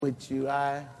With you.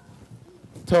 I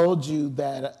told you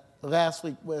that last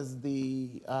week was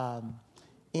the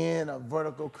end of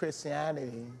vertical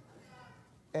Christianity.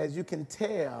 As you can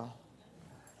tell,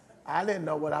 I didn't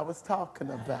know what I was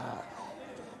talking about.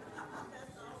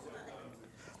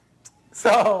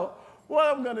 So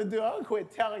what I'm going to do, I'm going to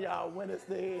quit telling y'all when it's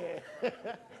the end.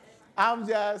 I'm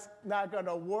just not going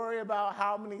to worry about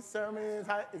how many sermons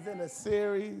is in a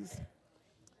series.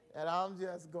 And I'm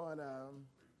just going to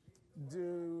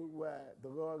do what the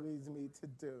Lord leads me to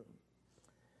do.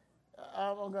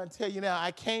 I'm going to tell you now,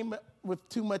 I came with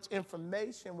too much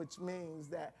information, which means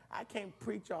that I can't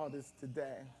preach all this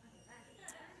today.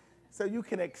 So you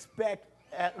can expect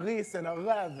at least an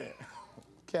 11,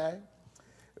 okay?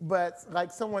 But like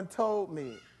someone told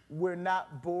me, we're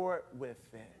not bored with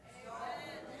it,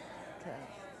 okay?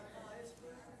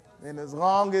 And as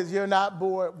long as you're not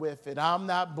bored with it, I'm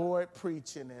not bored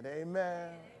preaching it,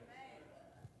 amen?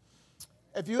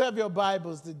 If you have your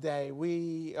Bibles today,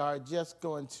 we are just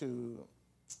going to,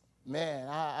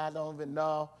 I don't even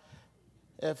know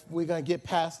if we're going to get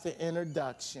past the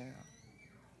introduction.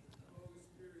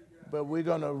 But we're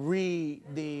going to read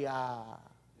the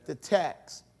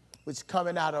text, which is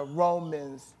coming out of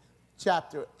Romans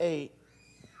chapter 8,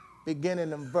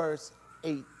 beginning in verse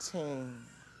 18.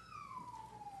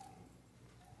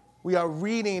 We are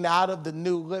reading out of the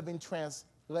New Living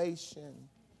Translation.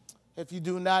 If you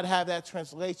do not have that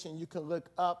translation, you can look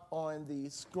up on the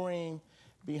screen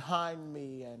behind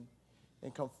me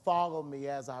and can follow me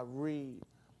as I read.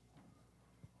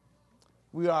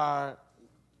 We are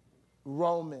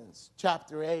Romans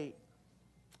chapter 8,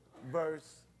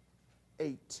 verse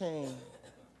 18.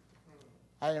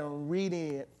 I am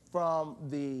reading it from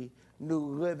the New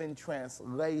Living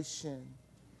Translation,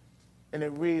 and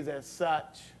it reads as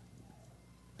such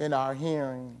in our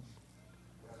hearing.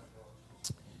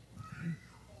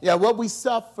 Yeah, what we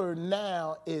suffer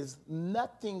now is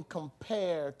nothing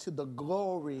compared to the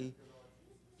glory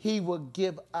he will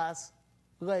give us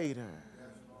later.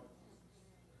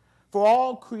 For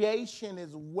all creation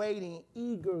is waiting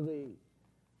eagerly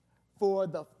for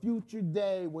the future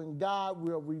day when God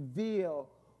will reveal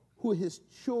who his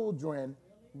children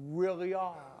really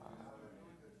are.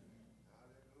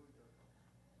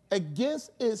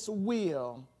 Against its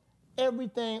will,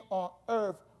 everything on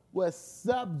earth was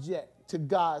subject to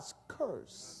God's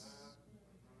curse.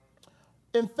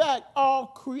 In fact, all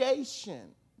creation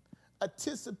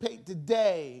anticipate the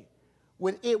day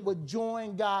when it would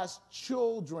join God's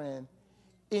children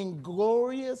in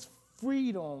glorious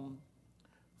freedom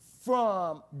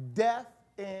from death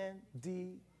and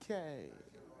decay.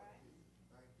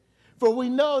 For we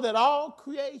know that all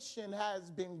creation has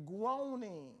been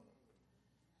groaning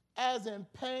as in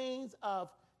pains of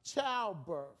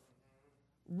childbirth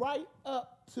right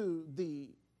up to the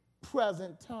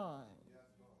present time.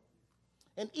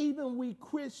 And even we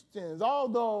Christians,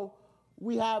 although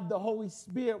we have the Holy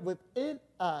Spirit within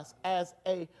us as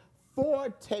a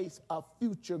foretaste of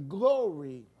future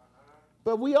glory,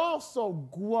 but we also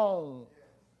groan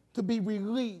to be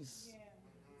released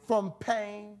from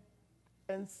pain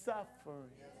and suffering.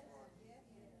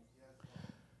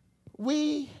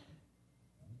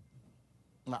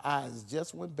 My eyes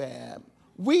just went bad.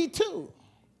 We too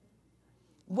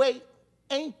wait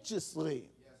anxiously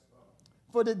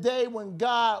for the day when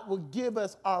God will give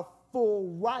us our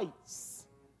full rights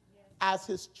as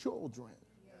his children,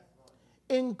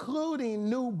 including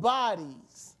new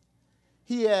bodies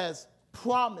he has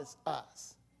promised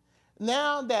us.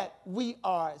 Now that we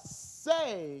are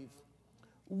saved,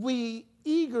 we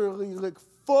eagerly look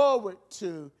forward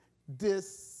to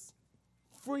this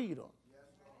freedom.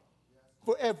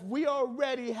 For if we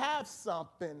already have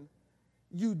something,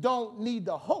 you don't need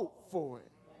to hope for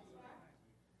it.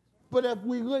 But if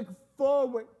we look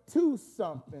forward to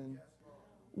something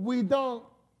we don't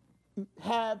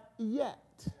have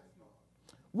yet,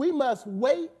 we must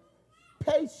wait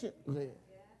patiently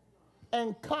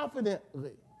and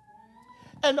confidently.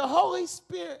 And the Holy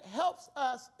Spirit helps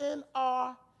us in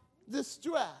our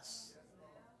distress.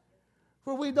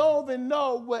 For we don't even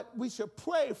know what we should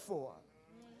pray for,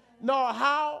 nor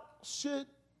how should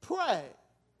pray.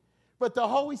 But the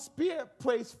Holy Spirit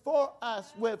prays for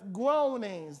us with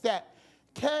groanings that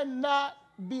cannot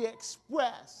be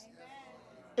expressed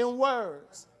in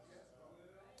words.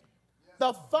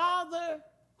 The Father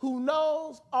who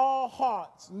knows all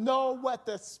hearts knows what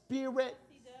the Spirit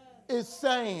is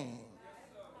saying.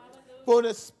 For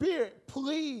the Spirit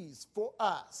pleads for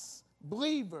us,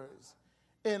 believers,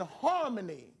 in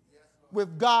harmony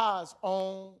with God's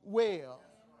own will.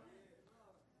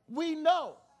 We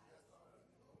know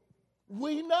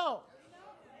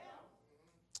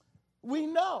We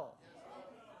know.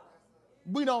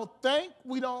 We don't think,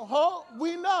 we don't hope,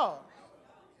 we know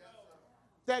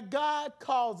that God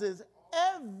causes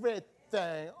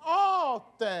everything,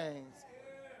 all things,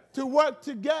 to work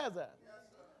together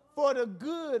for the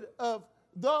good of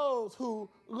those who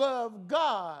love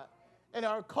God and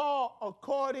are called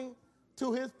according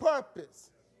to his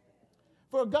purpose.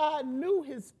 For God knew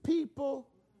his people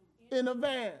in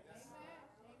advance,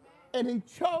 and he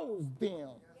chose them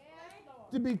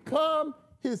to become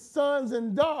his sons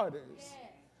and daughters,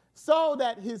 so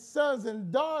that his sons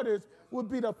and daughters would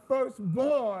be the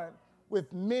firstborn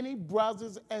with many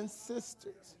brothers and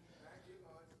sisters.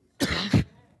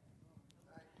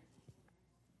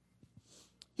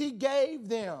 He gave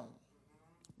them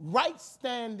right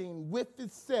standing with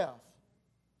himself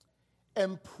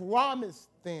and promised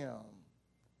them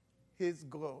his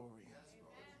glory.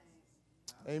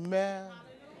 Amen.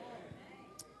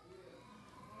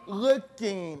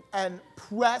 Looking and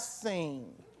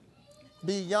pressing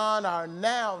beyond our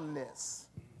nowness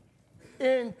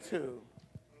into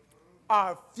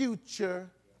our future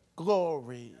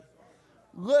glory.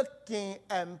 Looking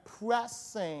and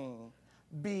pressing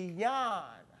beyond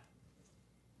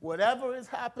whatever is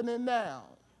happening now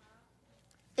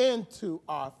into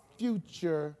our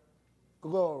future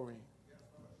glory.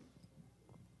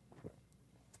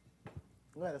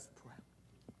 Let us pray.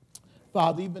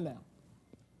 Father, even now,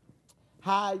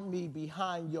 hide me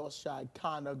behind your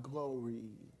Shekinah glory.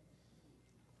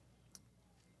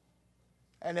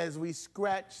 And as we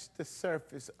scratch the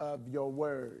surface of your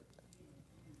word,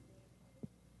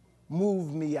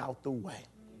 move me out the way.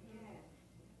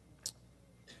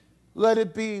 Let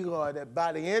it be, Lord, that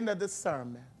by the end of the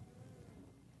sermon,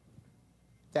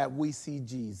 that we see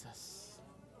Jesus.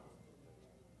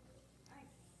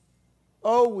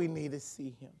 Oh, we need to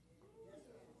see him.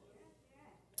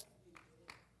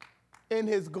 In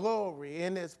his glory,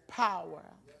 in his power,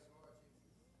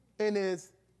 in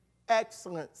his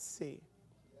excellency.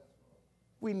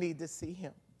 We need to see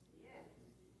him.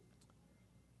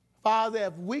 Father,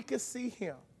 if we could see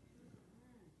him,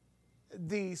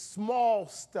 the small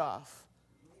stuff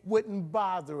wouldn't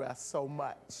bother us so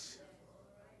much.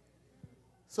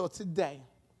 So today,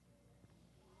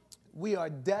 we are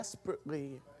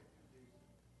desperately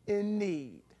in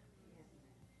need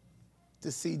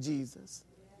to see Jesus.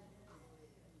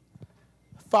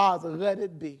 Father, let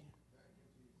it be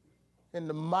in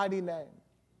the mighty name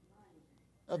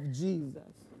of Jesus.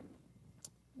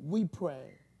 We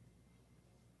pray.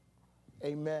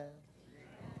 Amen.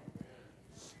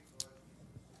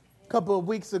 A couple of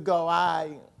weeks ago,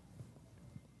 I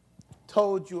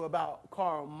told you about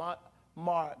Karl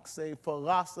Marx, a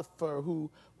philosopher who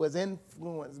was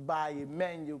influenced by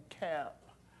Immanuel Kant.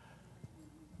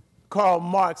 Karl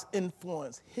Marx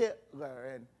influenced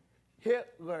Hitler, and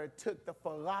Hitler took the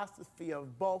philosophy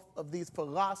of both of these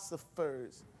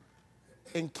philosophers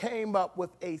and came up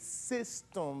with a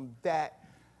system that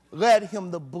led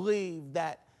him to believe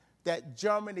that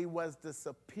Germany was the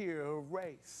superior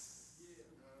race.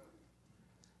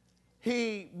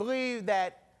 He believed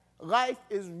that life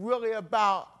is really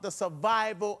about the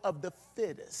survival of the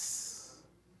fittest.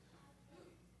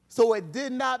 So it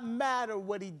did not matter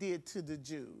what he did to the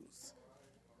Jews.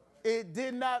 It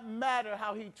did not matter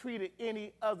how he treated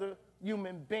any other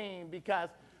human being, because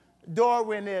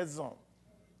Darwinism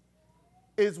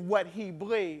is what he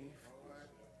believed.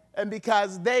 And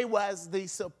because they was the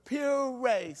superior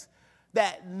race,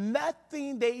 that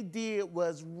nothing they did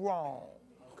was wrong.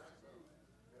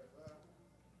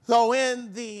 So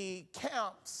in the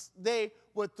camps, they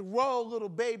would throw little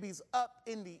babies up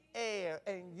in the air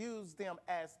and use them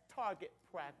as target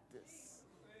practice.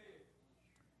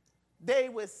 They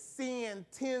were seeing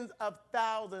tens of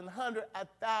thousands,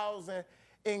 100,000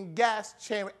 in gas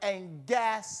chamber and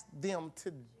gas them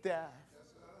to death.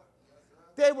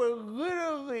 They would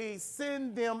literally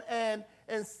send them and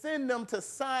send them to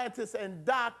scientists and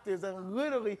doctors, and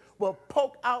literally will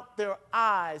poke out their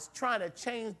eyes, trying to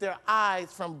change their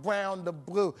eyes from brown to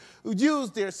blue,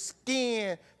 use their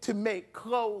skin to make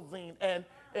clothing and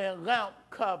lamp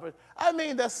covers. I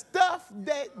mean, the stuff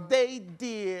that they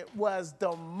did was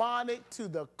demonic to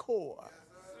the core.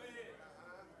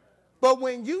 But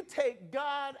when you take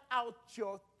God out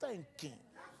your thinking,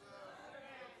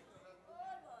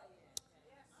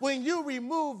 when you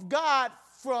remove God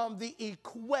from the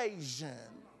equation,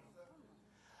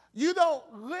 you don't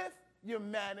lift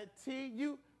humanity.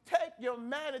 You take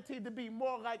humanity to be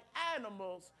more like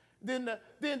animals than to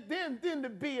be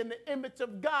in the image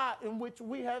of God in which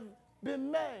we have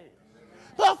been made.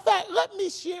 In fact, let me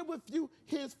share with you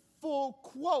his full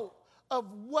quote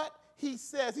of what he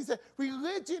says. He said,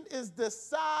 religion is the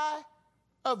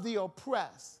of the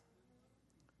oppressed.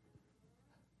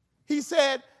 He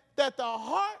said that the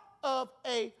heart of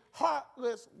a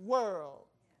heartless world.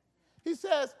 He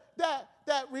says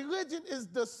that religion is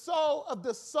the soul of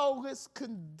the soulless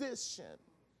condition.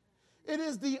 It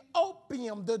is the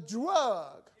opium, the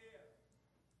drug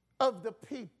of the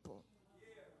people.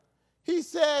 He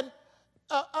said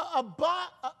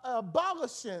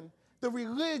abolishing the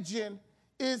religion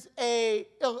is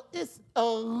it's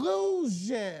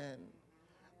illusion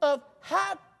of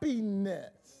happiness.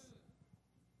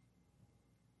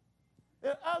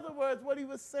 In other words, what he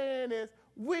was saying is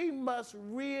we must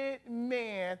rid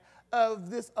man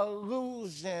of this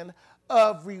illusion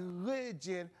of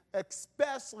religion,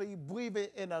 especially believing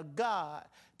in a God,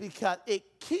 because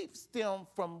it keeps them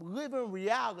from living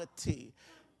reality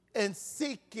and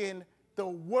seeking the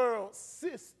world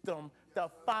system to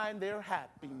find their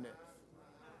happiness.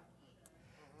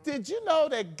 Did you know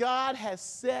that God has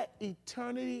set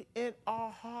eternity in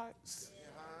our hearts?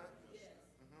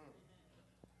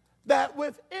 That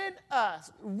within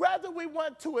us, whether we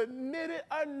want to admit it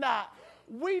or not,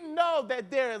 we know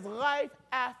that there is life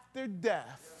after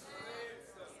death.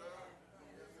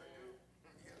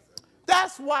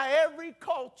 That's why every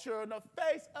culture on the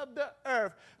face of the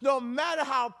earth, no matter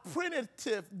how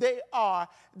primitive they are,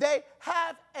 they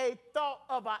have a thought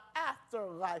of an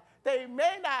afterlife. They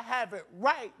may not have it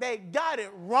right, they got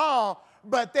it wrong,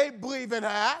 but they believe in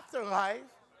an afterlife.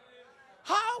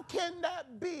 How can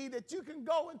that be that you can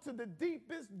go into the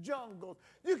deepest jungles,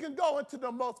 you can go into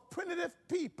the most primitive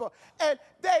people, and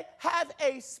they have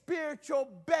a spiritual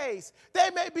base? They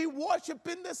may be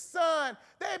worshiping the sun,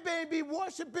 they may be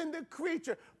worshiping the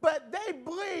creature, but they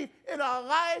believe in a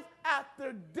life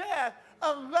after death,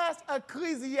 unless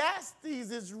Ecclesiastes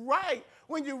is right.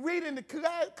 When you read in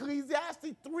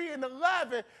Ecclesiastes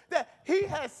 3:11, that he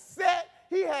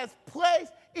has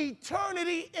placed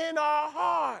eternity in our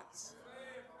hearts.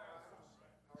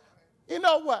 You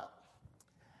know what?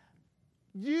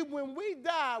 When we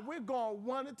die, we're going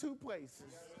one of two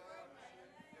places.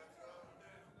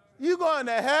 You going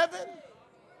to heaven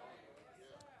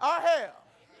or hell.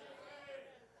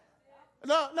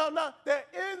 No. There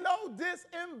is no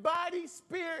disembodied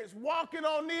spirits walking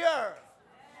on the earth.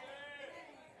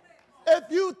 If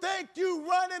you think you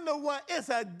run into one, it's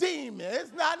a demon.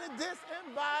 It's not a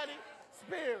disembodied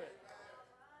spirit.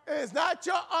 It's not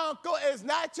your uncle. It's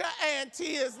not your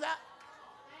auntie. It's not.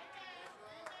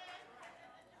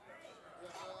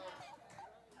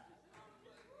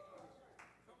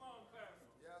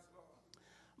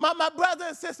 My brother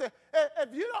and sister, if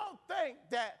you don't think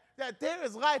that there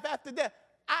is life after death,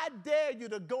 I dare you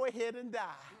to go ahead and die.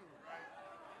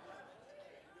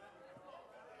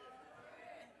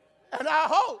 And I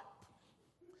hope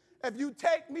if you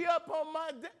take me up on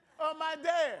my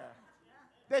dare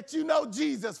that you know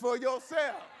Jesus for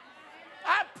yourself.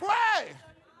 I pray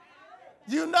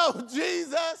you know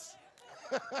Jesus.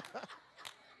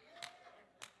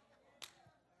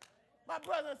 My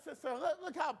brother and sister,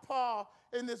 look how Paul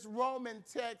in this Roman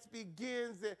text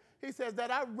begins it. He says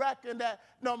that I reckon that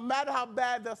no matter how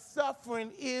bad the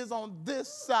suffering is on this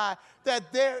side,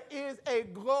 that there is a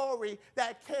glory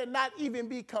that cannot even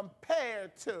be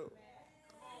compared to.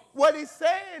 What he's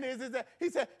saying is that he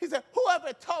said,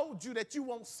 whoever told you that you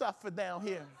won't suffer down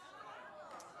here?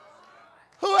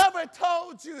 Whoever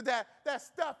told you that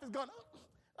stuff is going to,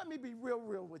 let me be real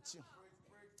with you.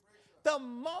 The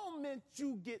moment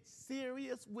you get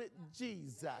serious with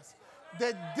Jesus,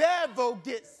 the devil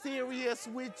gets serious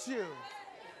with you.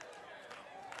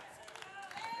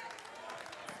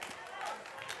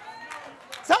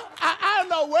 So I don't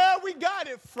know where we got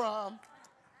it from,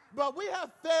 but we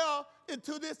have fell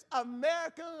into this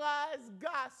Americanized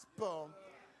gospel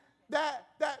that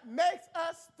makes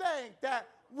us think that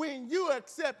when you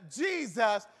accept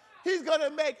Jesus, he's going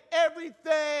to make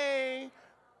everything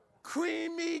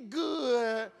creamy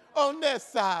good on this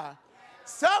side.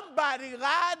 Somebody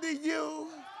lied to you.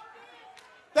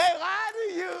 They lied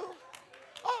to you.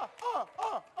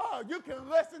 You can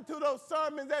listen to those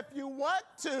sermons if you want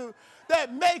to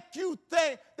that make you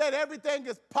think that everything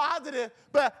is positive.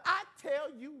 But I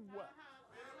tell you what,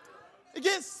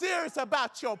 get serious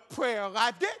about your prayer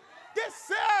life. Get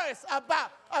serious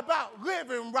about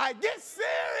living right. Get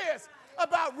serious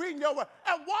about reading your word.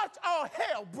 And watch all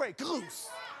hell break loose.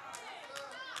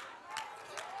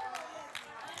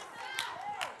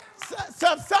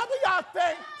 Some of y'all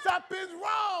think something's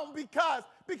wrong because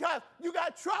you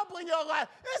got trouble in your life.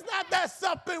 It's not that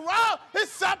something wrong. It's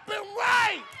something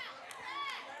right.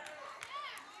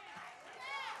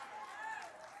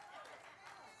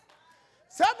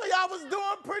 Some of y'all was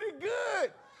doing pretty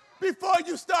good before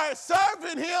you started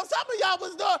serving him. Some of y'all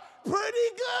was doing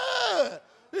pretty good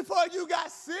before you got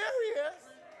serious.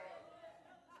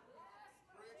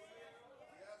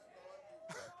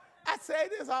 I say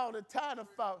this all the time to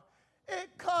folks.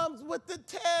 It comes with the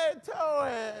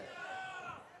territory.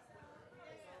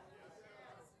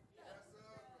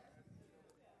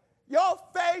 Your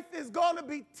faith is going to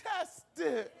be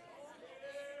tested.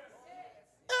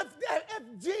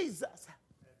 If Jesus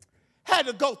had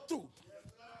to go through,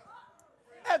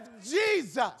 if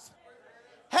Jesus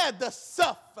had to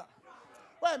suffer,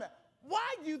 wait a minute,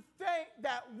 why do you think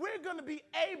that we're going to be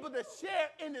able to share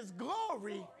in his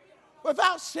glory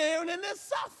without sharing in his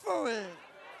suffering?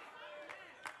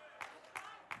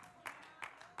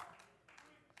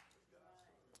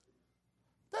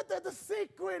 The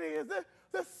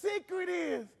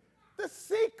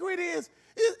secret is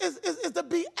to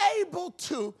be able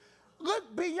to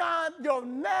look beyond your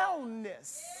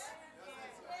nowness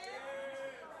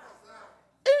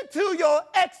into your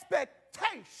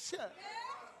expectation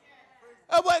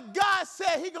of what God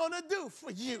said he's going to do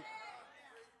for you.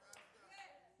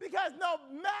 Because no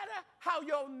matter how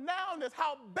your nowness,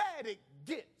 how bad it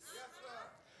gets,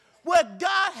 what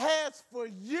God has for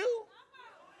you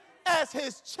as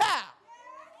his child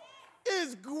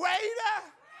is greater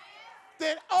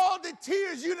than all the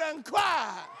tears you done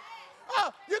cried.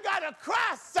 Oh, you got to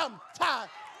cry sometime.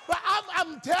 But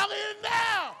I'm telling you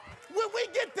now, when we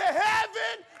get to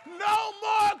heaven, no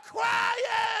more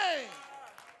crying.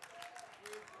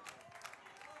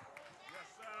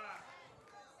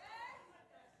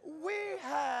 We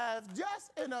have,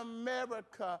 just in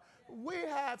America, we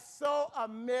have so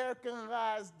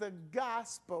Americanized the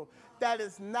gospel that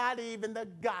it's not even the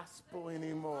gospel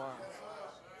anymore.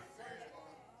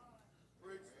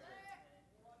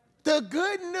 The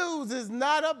good news is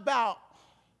not about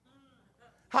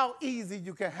how easy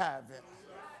you can have it.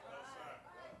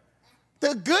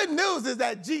 The good news is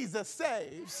that Jesus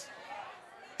saves.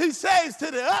 He saves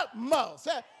to the utmost.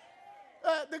 The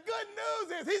good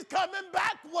news is he's coming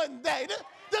back one day.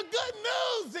 The good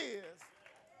news is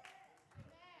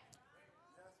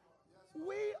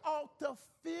we ought to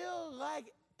feel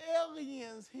like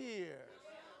aliens here.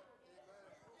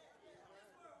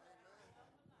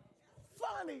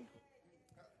 Funny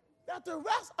that the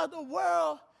rest of the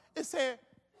world is saying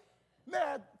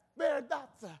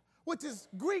Maranatha, which is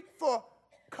Greek for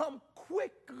come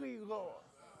quickly, Lord.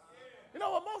 You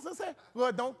know what Moses said?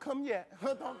 Lord, don't come yet.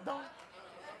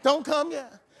 Don't come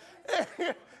yet.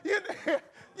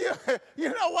 You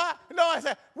know why? You know, I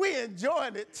said, we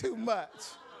enjoying it too much.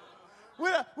 We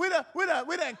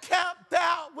done camped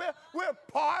out. We're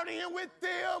partying with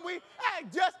them.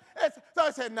 So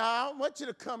I said, no, I don't want you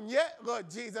to come yet, Lord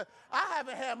Jesus. I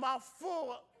haven't had my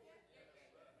full.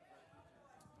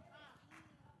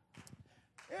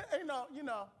 You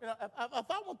know, if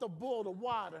I want to boil the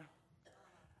water,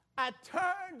 I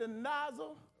turn the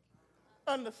nozzle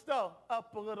on the stove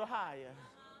up a little higher.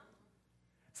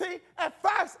 See, at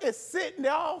first it's sitting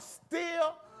there all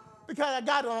still because I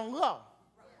got it on low.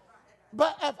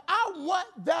 But if I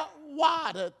want that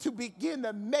water to begin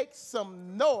to make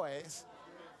some noise,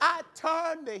 I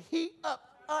turn the heat up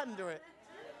under it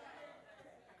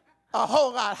a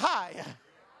whole lot higher.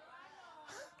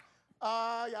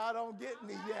 Y'all don't get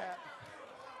me yet.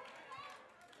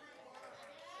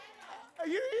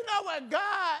 You know what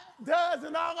God does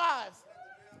in our lives?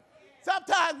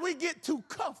 Sometimes we get too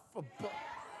comfortable.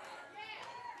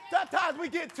 Sometimes we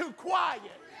get too quiet.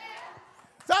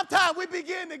 Sometimes we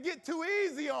begin to get too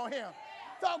easy on him.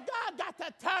 So God got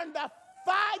to turn the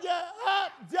fire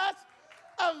up just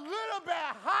a little bit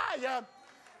higher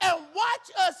and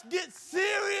watch us get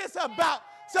serious about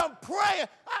some prayer.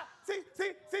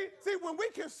 See, when we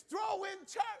can stroll in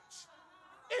church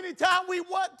anytime we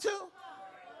want to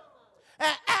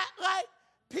and act like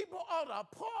people ought to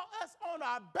pour us on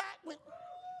our back,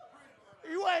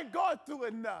 you ain't going through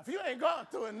enough. You ain't going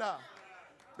through enough.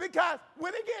 Because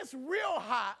when it gets real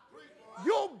hot,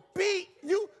 you beat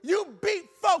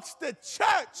folks to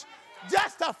church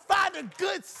just to find a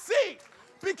good seat.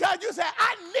 Because you say,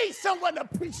 I need someone to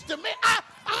preach to me. I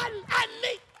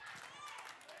need.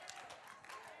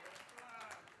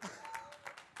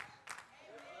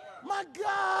 My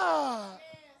God.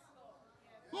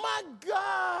 My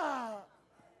God.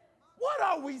 What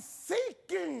are we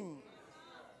seeking?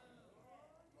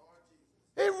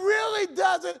 It really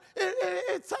doesn't.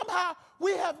 It somehow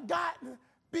we have gotten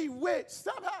bewitched.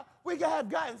 Somehow we have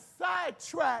gotten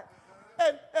sidetracked.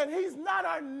 And he's not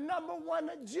our number one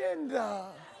agenda.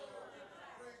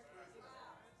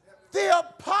 The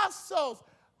apostles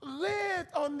lived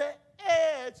on the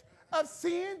edge of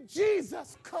seeing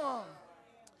Jesus come.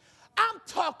 I'm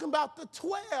talking about the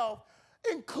 12,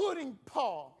 including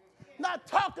Paul. Not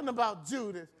talking about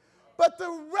Judas. But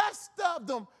the rest of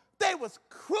them, they was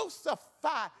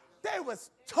crucified. They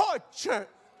was tortured.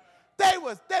 They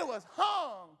was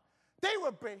hung. They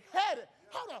were beheaded.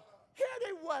 Hold on. Here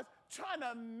they was trying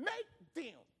to make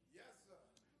them.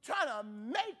 Trying to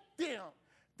make them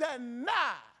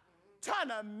deny. Trying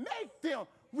to make them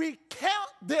recount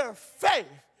their faith.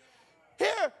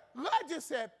 Here, legend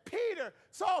said Peter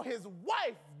saw his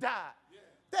wife die.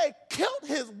 They killed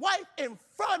his wife in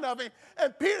front of him.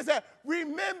 And Peter said,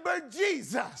 remember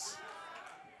Jesus.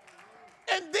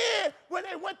 And then when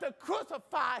they went to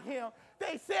crucify him,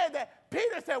 they said that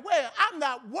Peter said, well, I'm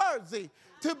not worthy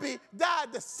to be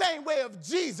died the same way of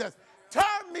Jesus.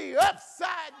 Turn me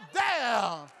upside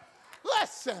down.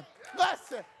 Listen.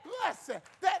 Listen. Listen.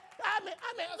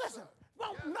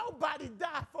 Won't nobody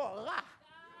die for a lie.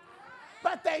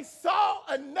 But they saw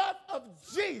enough of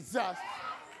Jesus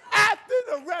after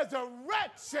the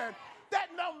resurrection that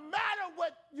no matter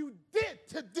what you did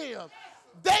to them,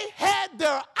 they had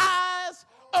their eyes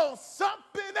on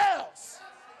something else.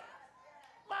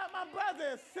 My brother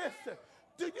and sister,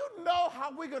 do you know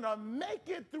how we're going to make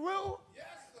it through?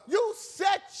 You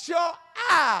set your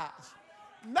eyes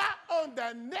not on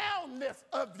the nowness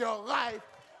of your life,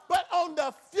 but on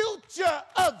the future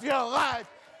of your life,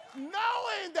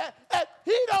 knowing that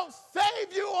he don't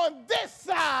save you on this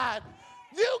side.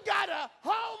 You got a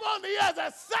home on the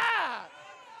other side,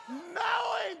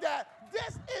 knowing that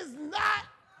this is not,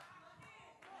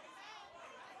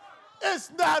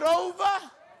 it's not over.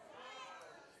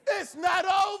 It's not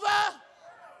over.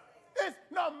 It's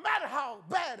no matter how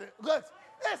bad it looks,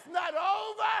 it's not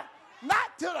over.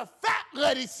 Not till the fat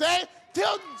lady says,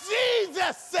 till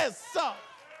Jesus says so.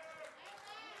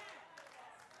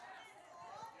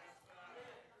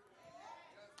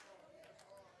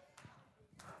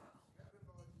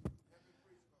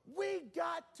 We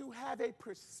got to have a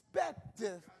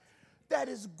perspective that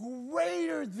is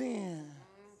greater than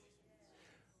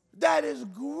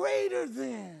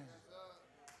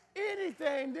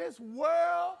anything this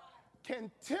world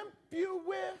can tempt you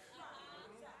with,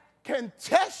 can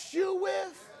test you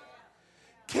with,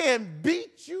 can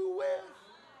beat you with,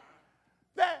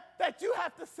 that you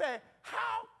have to say,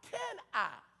 how can I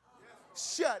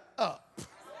shut up?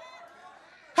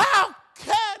 How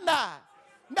can I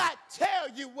not tell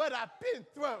you what I've been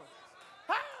through?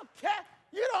 How can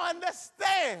you don't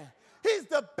understand? He's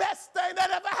the best thing that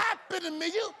ever happened to me.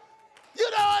 You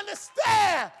don't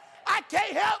understand. I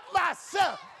can't help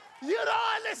myself. You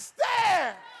don't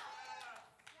understand.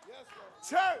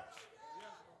 Church,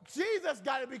 Jesus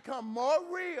got to become more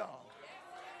real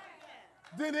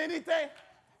than anything.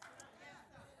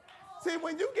 See,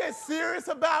 when you get serious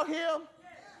about him,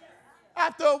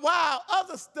 after a while,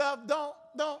 other stuff don't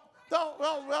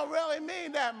really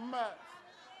mean that much.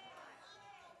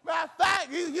 Matter of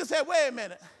fact, you say, wait a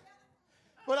minute.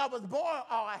 When I was born,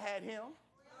 I had him.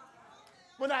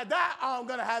 When I die, I'm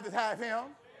going to have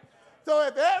him. So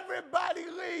if everybody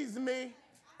leaves me,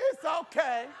 it's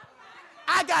okay.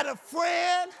 I got a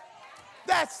friend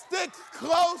that sticks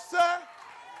closer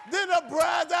than a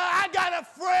brother. I got a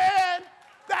friend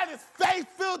that is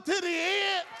faithful to the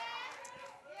end.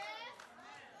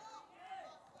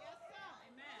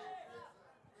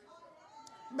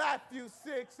 Matthew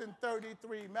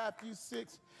 6:33. Matthew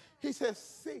 6, he says,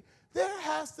 see, there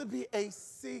has to be a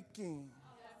seeking.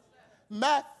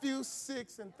 Matthew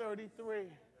 6:33.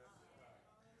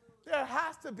 There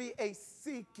has to be a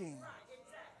seeking.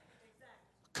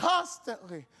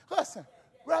 Constantly. Listen,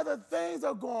 whether things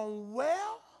are going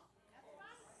well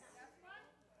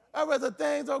or whether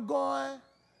things are going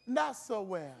not so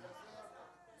well.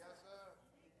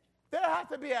 There has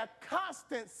to be a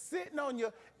constant sitting on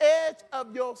your edge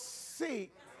of your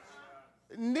seat,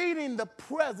 needing the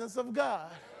presence of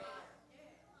God.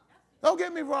 Don't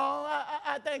get me wrong.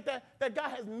 I think that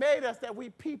God has made us that we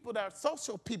people that are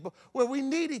social people where we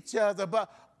need each other.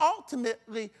 But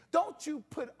ultimately, don't you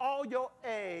put all your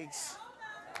eggs.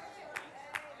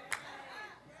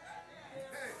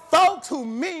 Folks who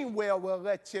mean well will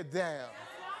let you down.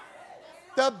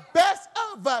 The best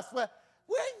of us, we're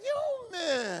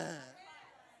human.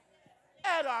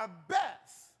 At our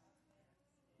best,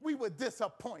 we would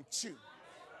disappoint you.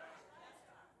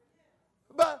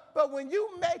 But when you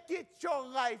make it your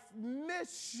life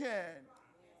mission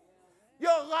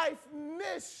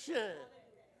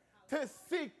to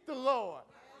seek the Lord,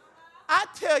 I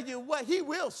tell you what, he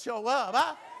will show up.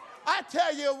 I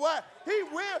tell you what, he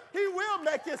will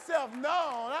make himself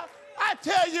known. I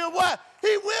tell you what,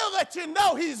 he will let you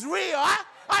know he's real.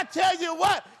 I tell you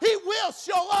what, he will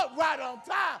show up right on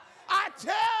time. I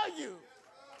tell you,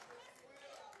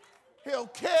 he'll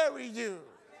carry you.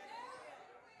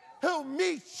 He'll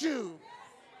meet you.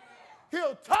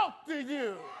 He'll talk to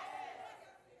you.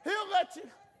 He'll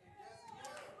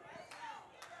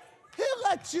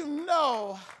let you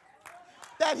know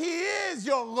that he is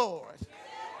your Lord.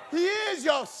 He is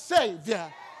your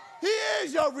Savior. He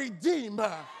is your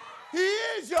Redeemer. He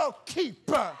is your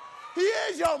keeper. He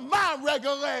is your mind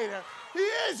regulator. He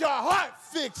is your heart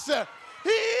fixer. He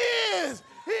is.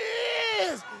 He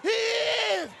is. He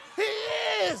is. He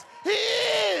is. He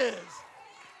is.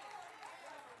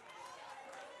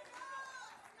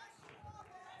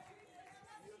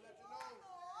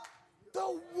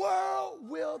 The world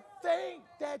will think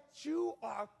that you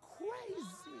are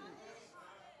crazy.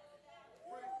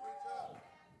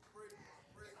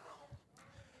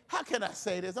 How can I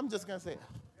say this? I'm just going to say it.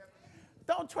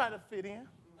 Don't try to fit in.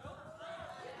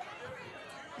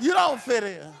 You don't fit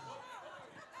in.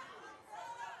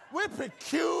 We're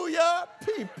peculiar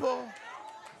people.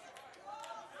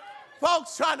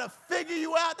 Folks trying to figure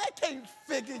you out, they can't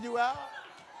figure you out.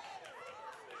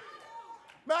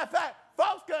 Matter of fact,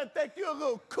 folks gonna think you're a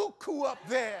little cuckoo up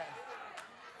there.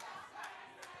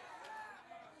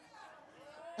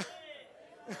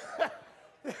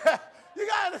 You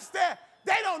gotta understand,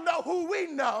 they don't know who we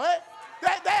know.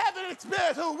 They haven't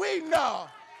experienced who we know.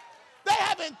 They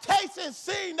haven't tasted and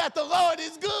seen that the Lord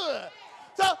is good.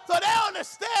 So they don't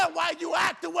understand why you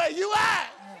act the way you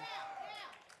act.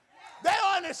 They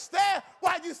don't understand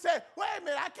why you say, wait a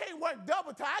minute, I can't work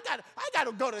double time. I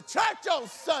gotta go to church on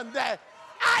Sunday.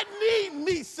 I need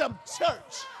me some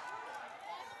church.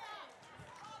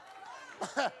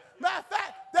 Matter of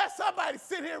fact, there's somebody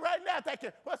sitting here right now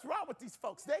thinking, what's wrong with these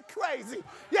folks? They're crazy.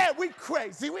 Yeah, we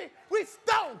crazy. We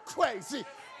stone crazy.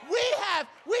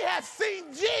 We have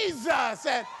seen Jesus,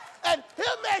 and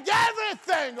he'll make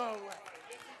everything all right.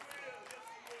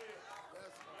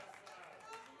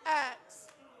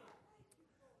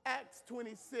 Acts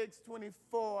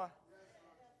 26:24.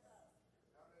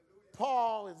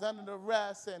 Paul is under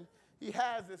arrest, and he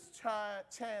has this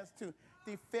chance to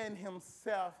defend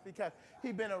himself because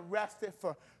he's been arrested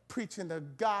for preaching the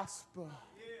gospel.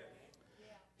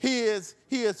 He is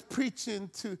preaching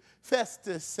to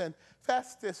Festus, and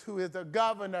Festus, who is the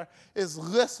governor, is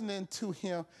listening to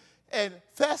him. And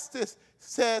Festus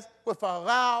says with a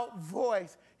loud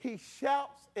voice, he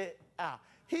shouts it out.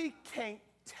 He can't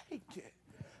take it.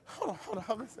 Hold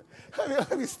on, listen.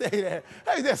 Let me stay there.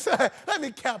 Let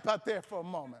me camp out there for a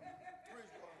moment.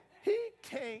 He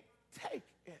can't take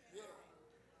it.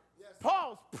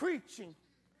 Paul's preaching,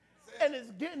 and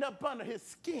it's getting up under his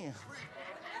skin.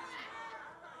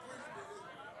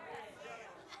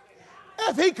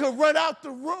 If he could run out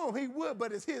the room, he would,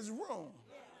 but it's his room.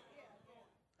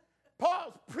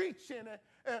 Paul's preaching,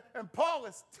 and Paul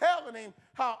is telling him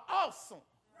how awesome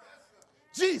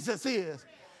Jesus is.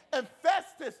 And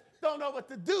Festus don't know what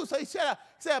to do, so he said,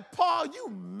 Paul, you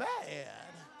mad.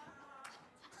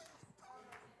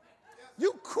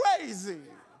 You crazy.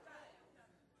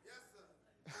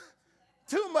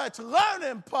 Too much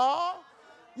learning, Paul.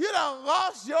 You done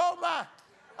lost your mind.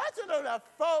 I just know that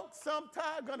folks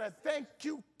sometimes gonna think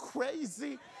you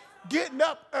crazy, getting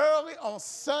up early on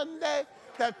Sunday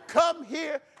to come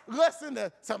here, listen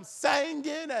to some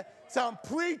singing and some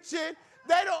preaching.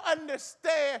 They don't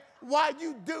understand why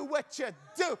you do what you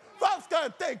do. Folks gonna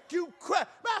think you crazy.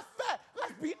 Matter of fact,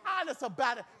 let's be honest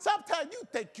about it. Sometimes you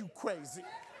think you crazy.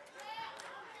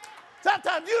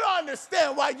 Sometimes you don't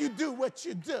understand why you do what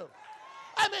you do.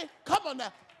 I mean, come on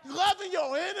now. Loving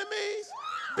your enemies,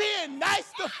 being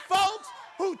nice to folks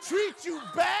who treat you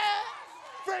bad,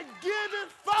 forgiving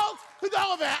folks who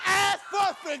don't even ask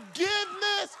for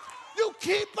forgiveness. You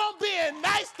keep on being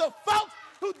nice to folks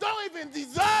who don't even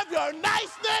deserve your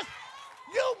niceness.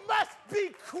 You must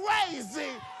be crazy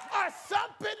or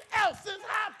something else is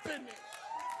happening.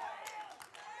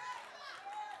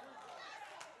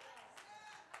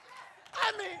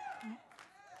 I mean,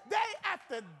 day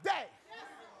after day,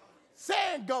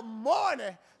 saying good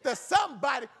morning to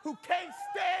somebody who can't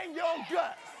stand your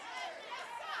guts.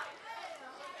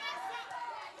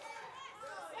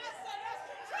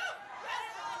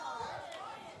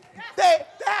 They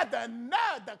have the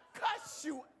nerve to cuss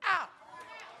you out.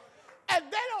 And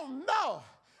they don't know.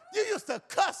 You used to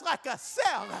cuss like a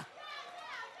sailor.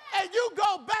 And you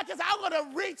go back and say, I'm going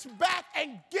to reach back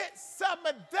and get some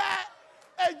of that.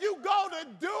 And you go to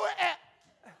do it. And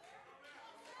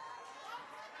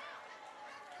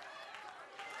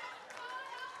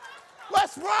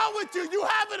what's wrong with you? You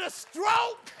having a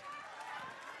stroke?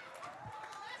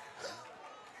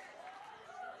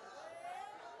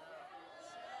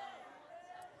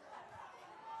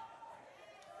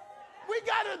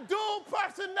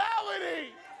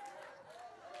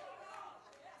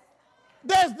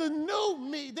 There's the new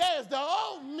me. There's the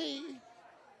old me.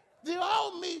 The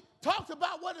old me talks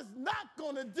about what it's not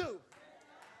going to do.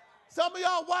 Some of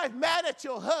y'all wives mad at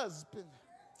your husband.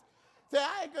 Say,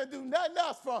 I ain't going to do nothing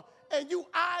else for him. And you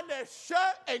iron that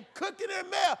shirt and cooking in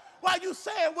there while you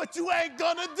saying what you ain't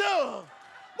going to do.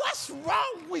 What's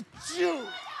wrong with you?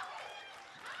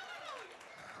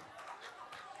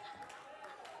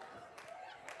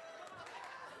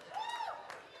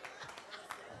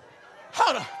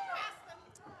 Hold on.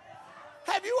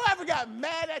 Have you ever got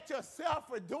mad at yourself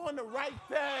for doing the right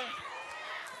thing?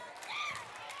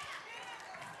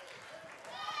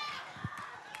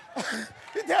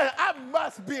 I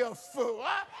must be a fool.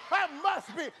 I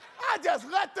must be. I just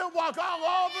let them walk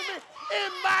all over me.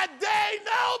 In my day,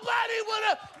 nobody would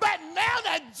have. But now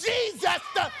that Jesus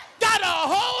got a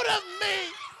hold of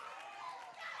me.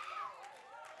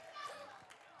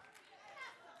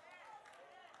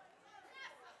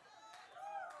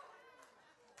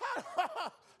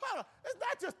 Hold on. It's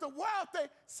not just the world thing.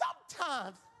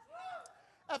 Sometimes,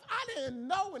 if I didn't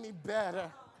know any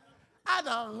better, I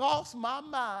done lost my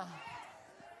mind.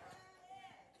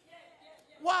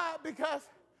 Why? Because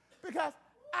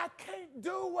I can't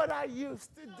do what I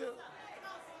used to do.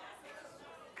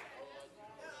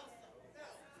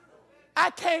 I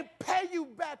can't pay you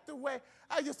back the way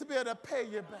I used to be able to pay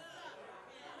you back.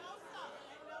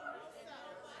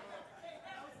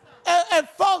 And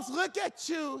folks look at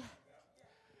you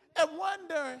and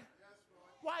wonder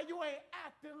why you ain't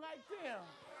acting like them.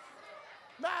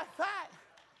 Matter of fact,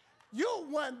 you're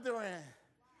wondering,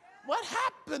 what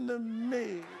happened to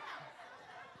me?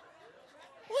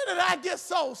 When did I get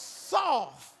so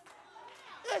soft?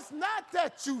 It's not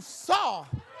that you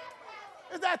soft.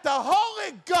 It's that the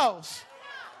Holy Ghost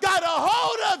got a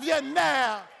hold of you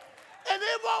now, and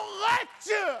it won't let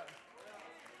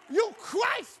you. You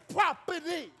Christ's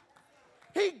property.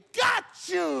 He got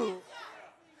you.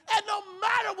 And no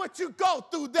matter what you go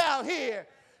through down here,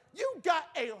 you got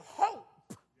a hope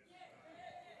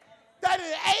that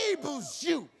enables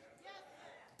you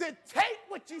to take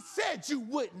what you said you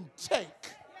wouldn't take,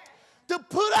 to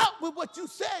put up with what you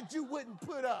said you wouldn't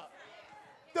put up.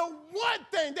 The one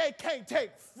thing they can't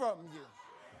take from you,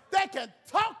 they can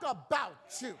talk about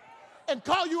you and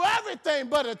call you everything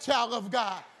but a child of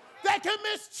God. They can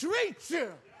mistreat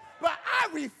you, but I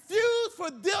refuse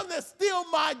for them to steal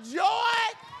my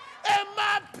joy and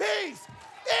my peace.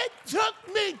 It took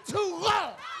me too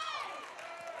long.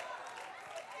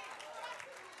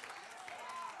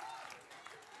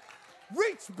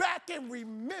 Reach back and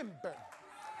remember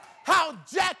how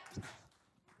Jack...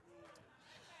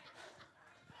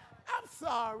 I'm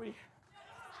sorry.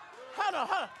 Hold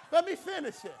on. Let me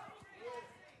finish it.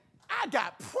 I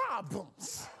got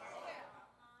problems.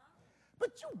 But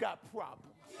you got problems.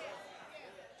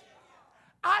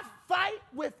 I fight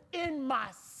within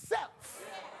myself.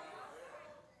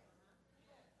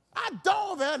 I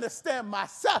don't even understand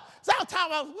myself.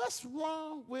 Sometimes I was, what's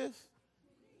wrong with...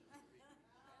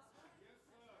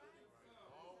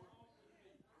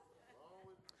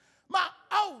 My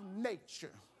old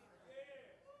nature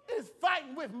is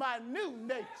fighting with my new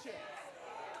nature.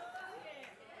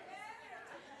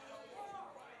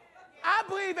 I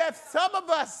believe if some of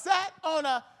us sat on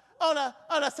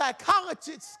a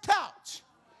psychologist's couch,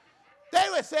 they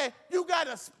would say, you got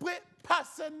a split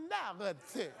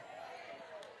personality.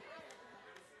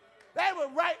 They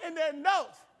would write in their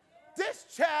notes, this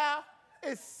child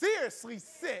is seriously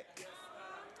sick.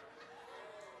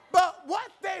 But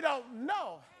what they don't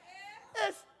know,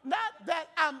 it's not that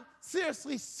I'm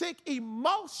seriously sick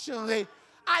emotionally.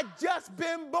 I just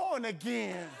been born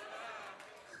again.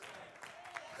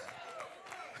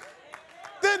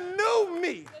 The new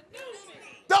me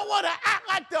don't want to act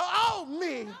like the old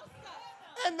me.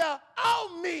 And the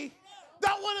old me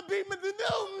don't want to be the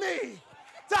new me.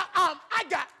 So I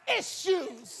got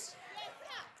issues.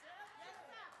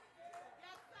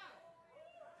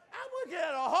 I'm looking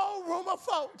at a whole room of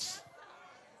folks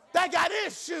that got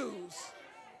issues.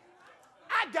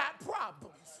 I got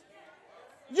problems.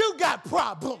 You got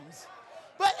problems.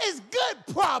 But it's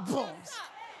good problems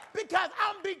because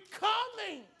I'm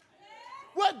becoming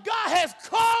what God has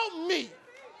called me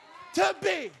to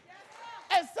be.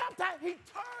 And sometimes he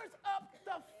turns up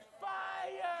the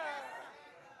fire.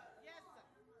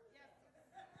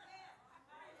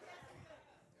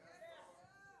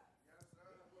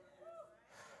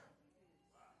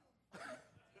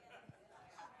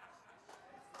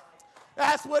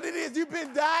 That's what it is. You've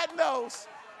been diagnosed.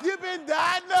 You've been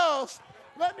diagnosed.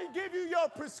 Let me give you your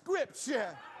prescription.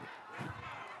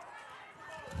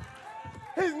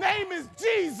 His name is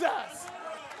Jesus.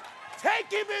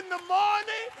 Take him in the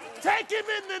morning. Take him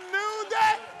in the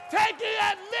noonday. Take him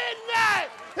at midnight.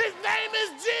 His name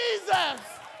is Jesus.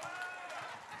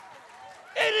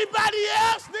 Anybody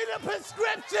else need a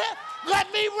prescription?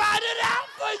 Let me write it out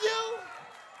for you.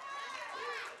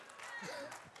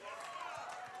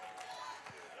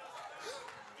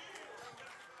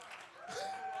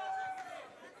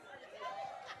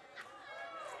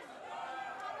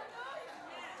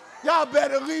 Y'all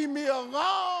better leave me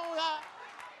alone.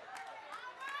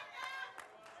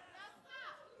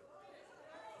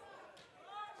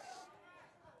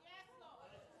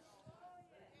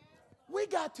 We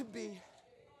got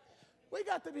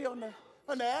to be on the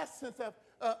essence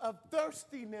of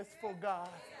thirstiness for God.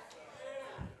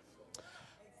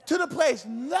 To the place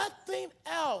nothing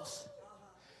else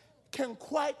can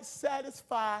quite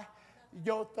satisfy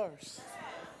your thirst.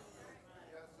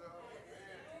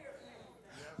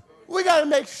 We got to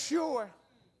make sure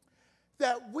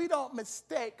that we don't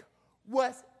mistake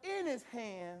what's in his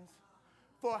hands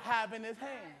for having his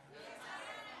hand.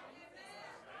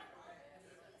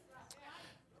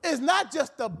 It's not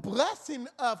just the blessing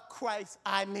of Christ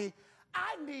I need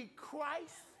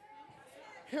Christ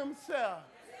himself.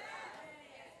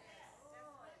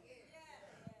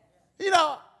 You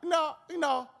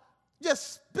know,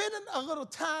 just spending a little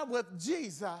time with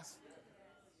Jesus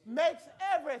makes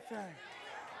everything.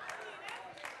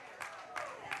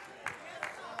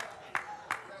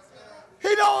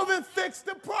 He don't even fix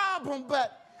the problem,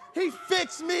 but he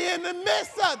fixed me in the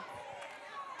midst of it.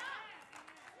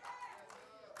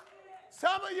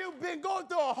 Some of you been going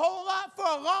through a whole lot for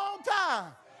a long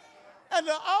time. And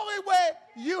the only way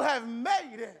you have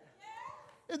made it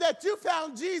is that you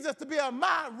found Jesus to be a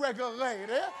mind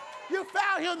regulator. You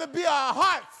found him to be a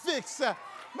heart fixer.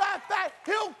 Matter of fact,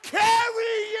 he'll carry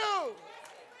you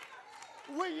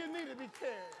when you need to be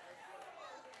carried.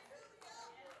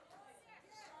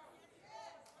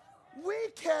 We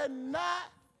cannot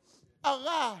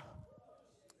allow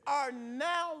our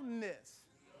nowness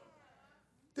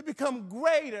to become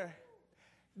greater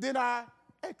than our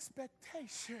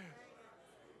expectation.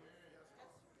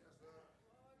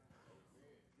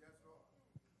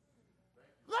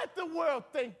 Let the world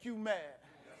think you mad.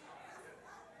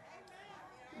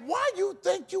 Why you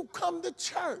think you come to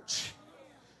church?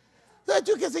 So that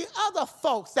you can see other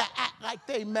folks that act like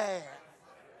they mad.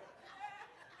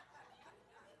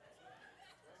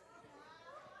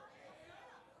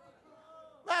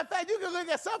 Matter of fact, you can look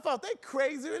at some folks, they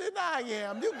crazier than I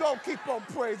am. You go keep on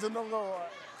praising the Lord.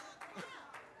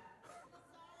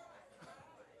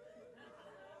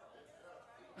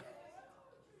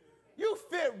 You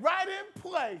fit right in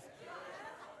place.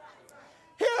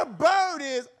 Here a bird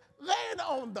is laying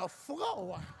on the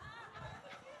floor.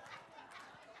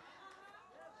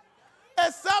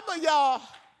 And some of y'all,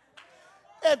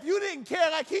 if you didn't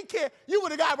care like he cared, you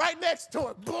would have got right next to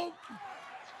it. Boom.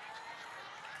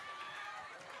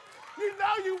 You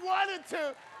know you wanted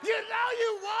to. You know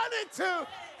you wanted to.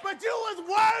 But you was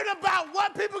worried about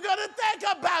what people are going to think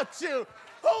about you.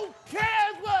 Who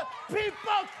cares what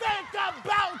people think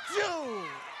about you?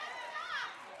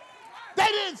 They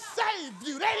didn't save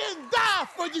you. They didn't die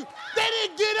for you. They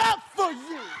didn't get up for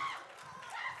you.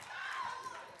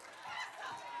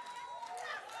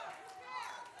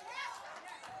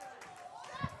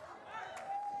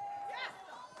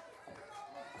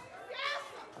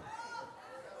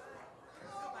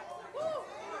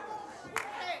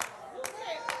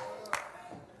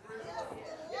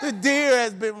 The deer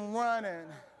has been running,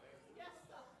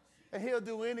 and he'll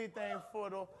do anything for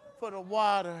the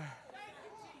water.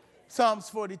 Psalms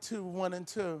 42, 1 and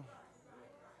 2.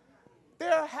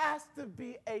 There has to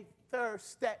be a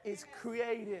thirst that is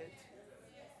created.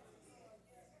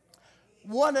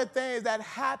 One of the things that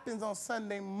happens on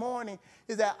Sunday morning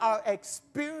is that our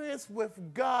experience with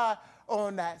God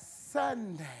on that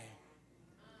Sunday,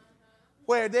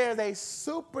 where there's a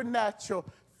supernatural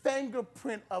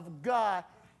fingerprint of God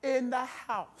in the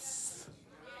house.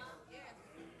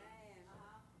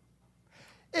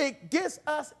 It gets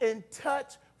us in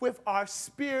touch with our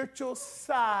spiritual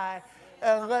side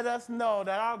and let us know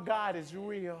that our God is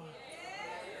real.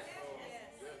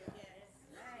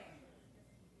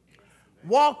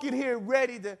 Walk in here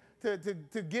ready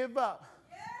to give up.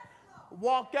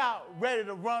 Walk out ready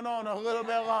to run on a little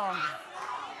bit longer.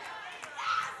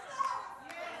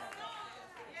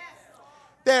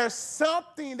 There's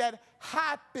something that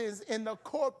happens in the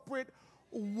corporate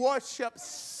worship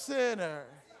center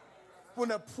when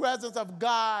the presence of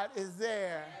God is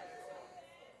there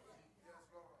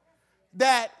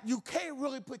that you can't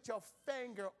really put your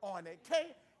finger on it,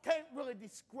 can't really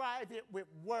describe it with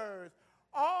words.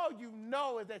 all you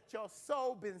know is that your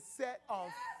soul been set on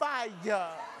fire.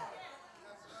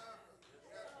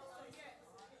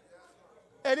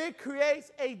 And it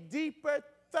creates a deeper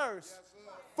thirst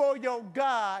for your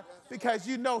God because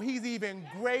you know he's even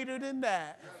greater than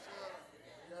that.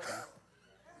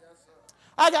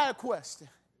 I got a question.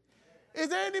 Is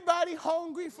there anybody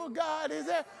hungry for God? Is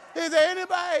there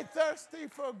anybody thirsty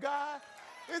for God?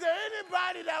 Is there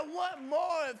anybody that want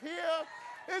more of him?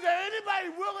 Is there anybody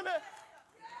willing to...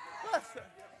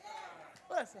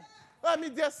 Listen, let me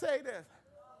just say this.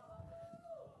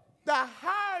 The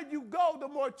higher you go, the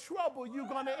more trouble you're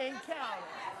going to encounter.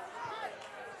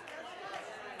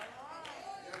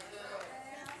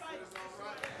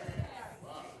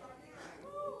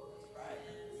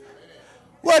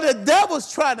 Where the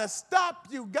devil's trying to stop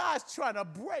you, God's trying to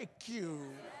break you.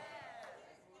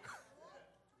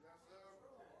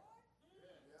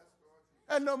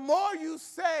 And the more you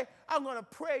say, I'm going to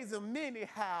praise him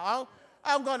anyhow,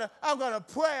 I'm going to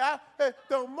pray,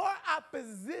 the more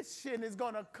opposition is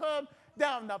going to come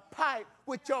down the pipe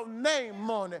with your name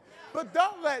on it. But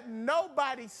don't let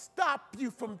nobody stop you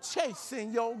from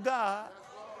chasing your God.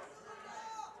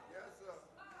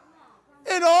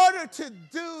 In order to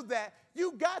do that,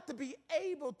 you got to be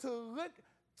able to look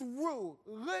through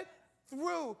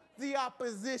the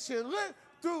opposition, look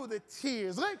through the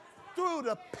tears, look through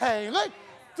the pain, look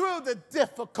through the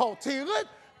difficulty, look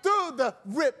through the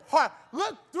ripped heart,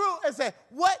 look through and say,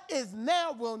 what is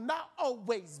now will not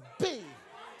always be.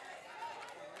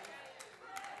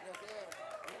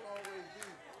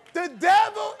 The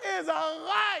devil is a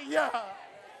liar.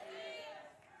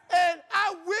 And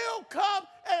I will come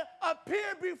and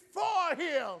appear before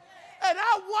him. And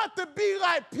I want to be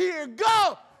like Peter.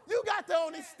 Go. You got to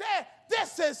understand,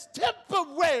 this is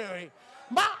temporary.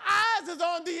 My eyes is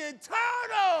on the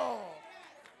eternal.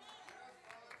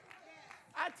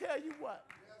 I tell you what.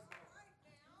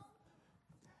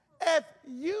 If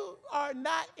you are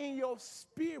not in your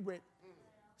spirit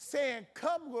saying,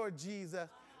 come, Lord Jesus,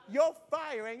 your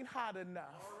fire ain't hot enough.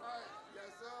 All right. Yes,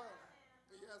 sir.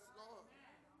 Yes, Lord.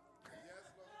 Yes,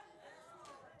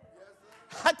 Lord.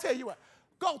 Yes, sir. I tell you what,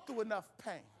 go through enough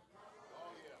pain.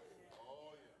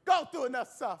 Go through enough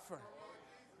suffering.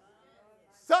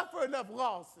 Suffer enough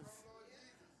losses.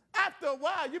 After a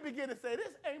while, you begin to say,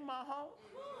 this ain't my home.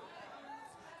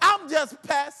 I'm just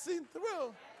passing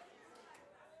through.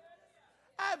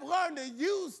 I've learned to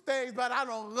use things, but I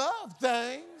don't love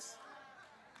things.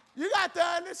 You got to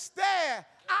understand,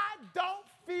 I don't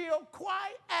feel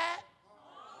quite at.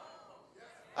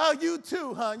 Oh, you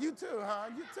too, huh? You too, huh?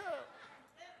 You too.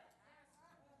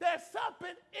 There's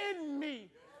something in me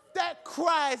that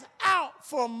cries out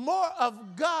for more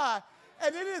of God,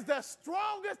 and it is the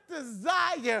strongest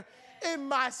desire in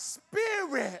my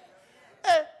spirit.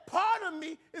 And part of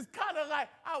me is kind of like,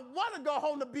 I want to go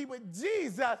home to be with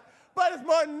Jesus, but it's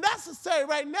more necessary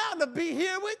right now to be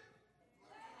here with.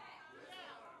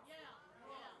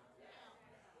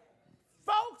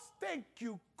 Folks think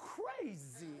you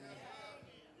crazy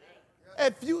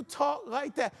if you talk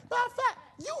like that. Matter of fact,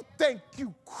 you think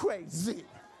you crazy.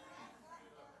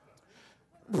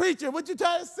 Preacher, what you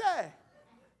trying to say?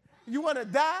 You want to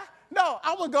die? No,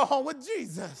 I want to go home with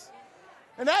Jesus.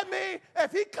 And that means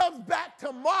if he comes back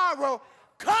tomorrow,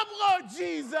 come, Lord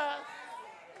Jesus. It's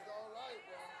all right,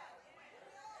 bro.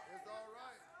 It's all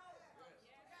right.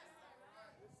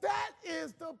 That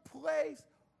is the place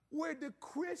where the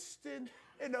Christian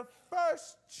in the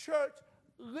first church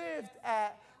lived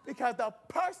at, because the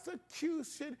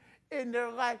persecution in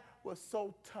their life was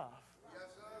so tough. Yes,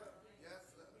 sir. Yes,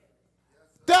 sir. Yes,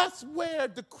 sir. That's where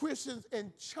the Christians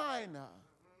in China,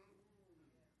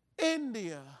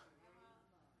 India,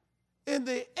 in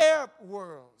the Arab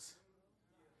worlds,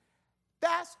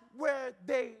 that's where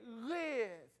they live,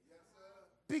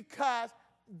 because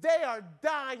they are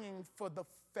dying for the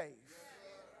faith.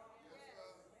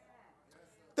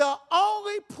 The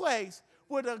only place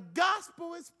where the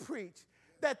gospel is preached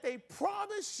that they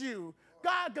promise you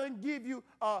God gonna give you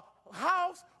a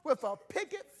house with a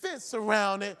picket fence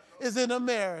around it is in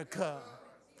America.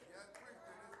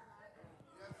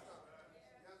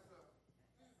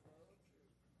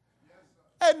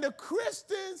 And the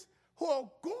Christians who are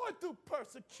going through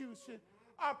persecution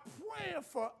are praying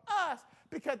for us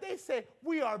because they say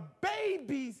we are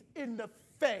babies in the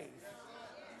faith.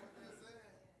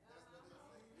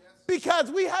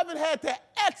 Because we haven't had to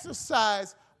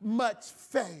exercise much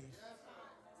faith.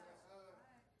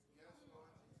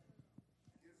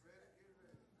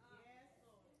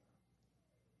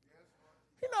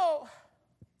 You know,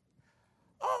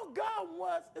 all God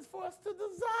wants is for us to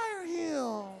desire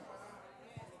him.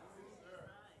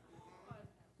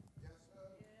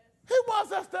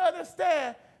 wants us to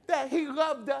understand that he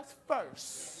loved us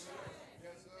first.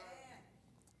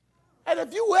 And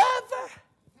if you ever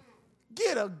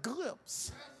get a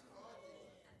glimpse,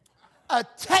 a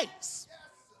taste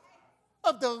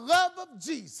of the love of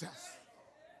Jesus,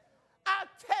 I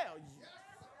tell you,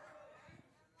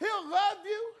 he'll love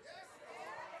you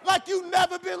like you've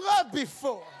never been loved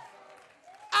before.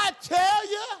 I tell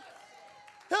you,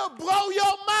 he'll blow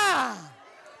your mind.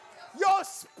 Your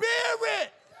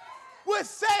spirit will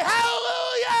say,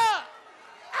 hallelujah,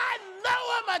 I know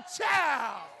I'm a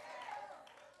child.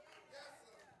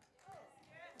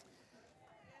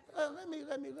 Let me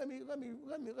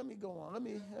go on.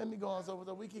 Let me go on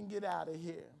so we can get out of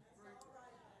here.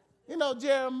 You know,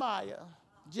 Jeremiah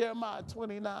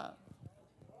 29.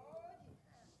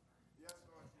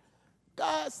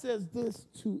 God says this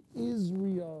to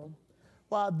Israel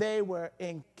while they were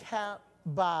encamped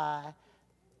by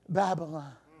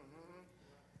Babylon.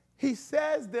 He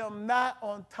says them not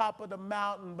on top of the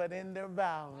mountain, but in their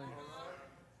valley.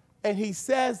 And he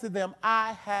says to them,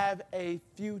 I have a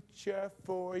future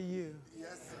for you.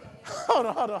 Yes, sir. Hold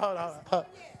on.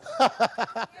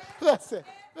 Listen.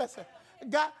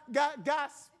 God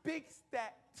speaks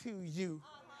that to you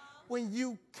when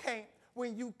you can't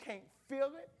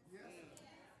feel it,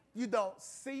 you don't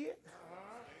see it,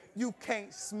 you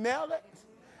can't smell it,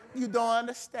 you don't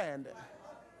understand it.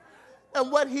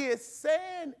 And what he is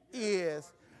saying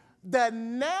is the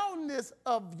nowness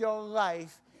of your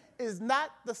life is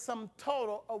not the sum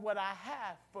total of what I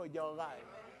have for your life.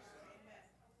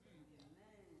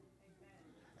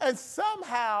 And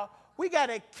somehow we got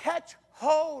to catch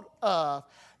hold of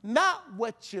not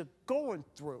what you're going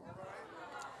through,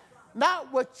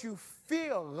 not what you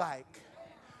feel like,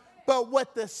 but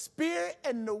what the Spirit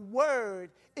and the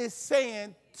Word is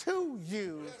saying to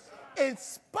you in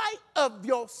spite of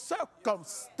your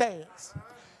circumstance.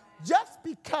 Just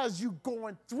because you're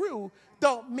going through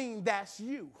don't mean that's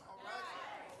you.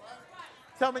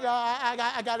 Some of y'all,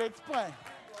 I got to explain.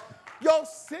 Your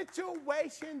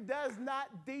situation does not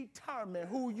determine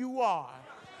who you are.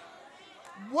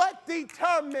 What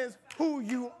determines who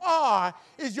you are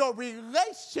is your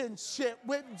relationship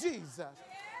with Jesus.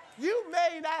 You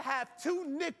may not have two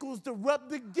nickels to rub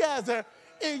together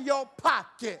in your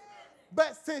pocket,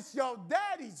 but since your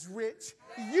daddy's rich,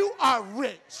 you are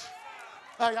rich.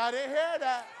 Like, I didn't hear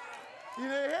that. You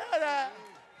didn't hear that.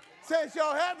 Since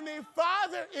your heavenly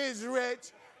Father is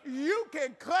rich, you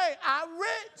can claim, I'm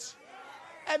rich.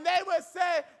 And they would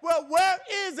say, well, where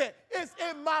is it? It's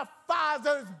in my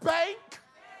Father's bank.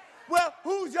 Well,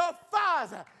 who's your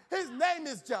Father? His name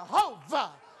is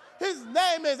Jehovah. His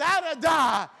name is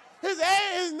Adonai. His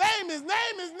name is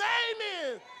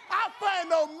Alpha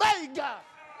and Omega.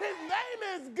 His name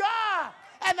is God.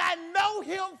 And I know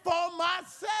him for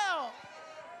myself.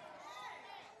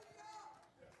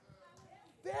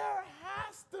 There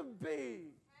has to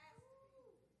be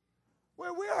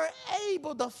where we are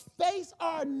able to face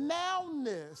our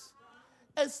nowness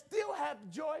and still have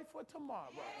joy for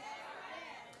tomorrow.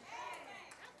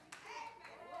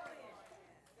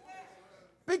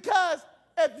 Because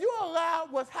if you allow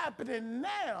what's happening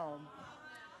now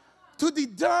to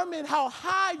determine how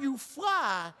high you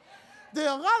fly, then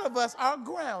a lot of us are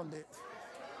grounded.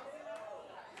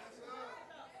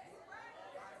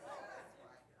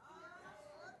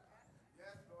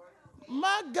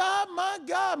 My God, my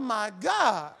God, my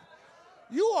God.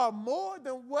 You are more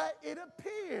than what it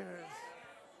appears.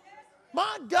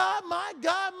 My God, my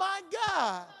God, my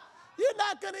God. You're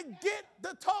not going to get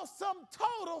the sum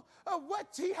total of what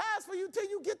he has for you till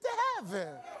you get to heaven.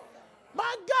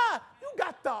 My God, you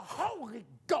got the Holy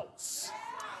Ghost,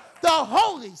 the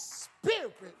Holy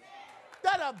Spirit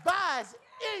that abides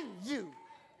in you.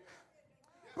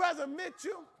 Brother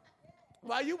Mitchell,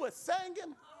 while you were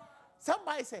singing,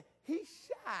 somebody said, he's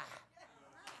shy.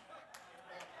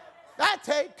 That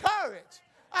takes courage.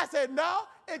 I said, no,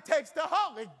 it takes the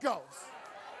Holy Ghost.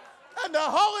 And the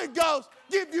Holy Ghost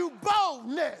give you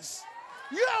boldness.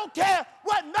 You don't care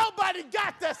what nobody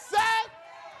got to say.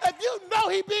 If you know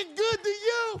he been good to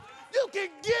you, you can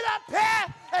get up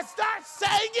here and start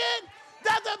singing.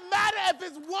 Doesn't matter if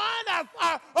it's 1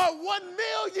 or 1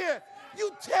 million.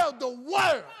 You tell the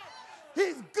world,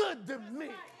 he's good to me.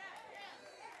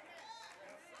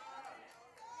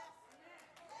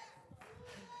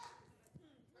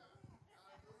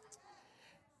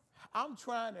 I'm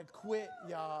trying to quit,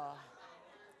 y'all.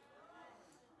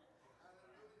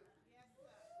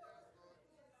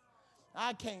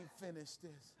 I can't finish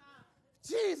this.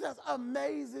 Jesus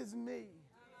amazes me.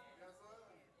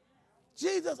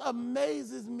 Jesus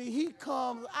amazes me. He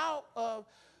comes out of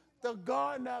the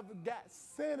Garden of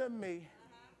Gethsemane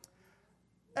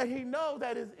And he knows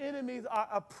that his enemies are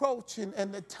approaching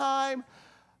and the time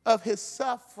of his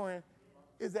suffering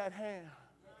is at hand.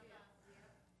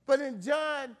 But in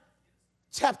John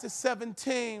chapter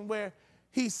 17, where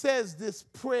he says this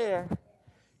prayer,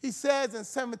 he says in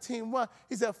 17:1,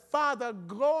 he said, Father,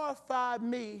 glorify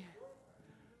me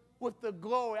with the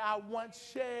glory I once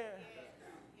shared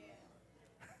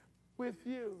with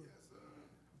you.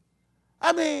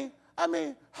 I mean,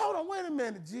 hold on, wait a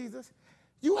minute, Jesus.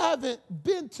 You haven't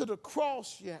been to the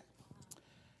cross yet.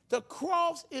 The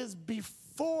cross is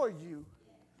before you,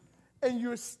 and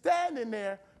you're standing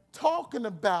there talking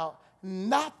about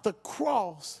not the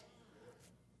cross,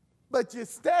 but you're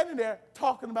standing there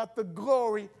talking about the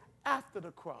glory after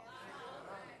the cross.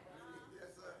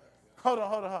 Hold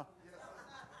on.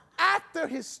 After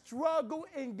his struggle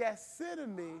in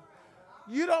Gethsemane,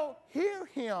 you don't hear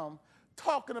him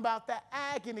talking about the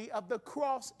agony of the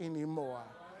cross anymore.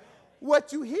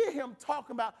 What you hear him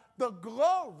talking about, the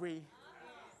glory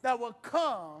that will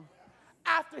come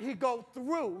after he go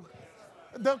through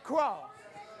the cross.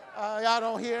 Y'all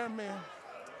don't hear me.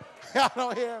 Y'all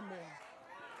don't hear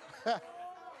me.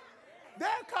 There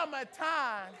come a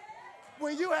time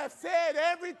when you have said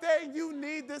everything you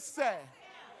need to say.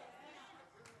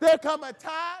 There come a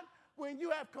time when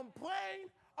you have complained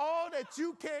all that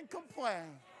you can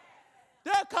complain.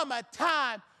 There come a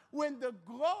time when the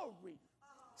glory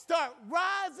start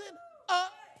rising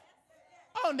up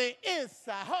on the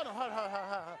inside. Hold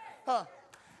on.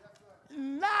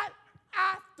 Not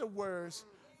afterwards,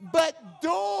 but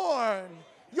during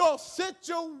your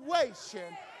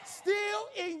situation, still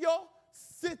in your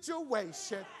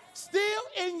situation, still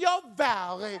in your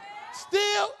valley,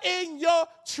 still in your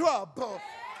trouble.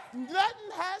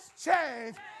 Nothing has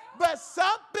changed, but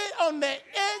something on the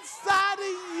inside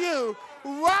of you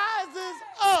rises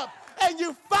up, and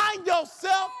you find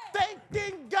yourself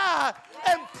thanking God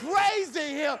and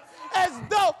praising him as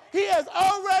though he has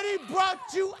already brought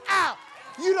you out.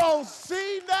 You don't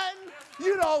see nothing,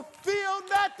 you don't feel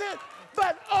nothing,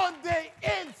 but on the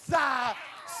inside,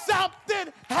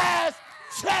 something has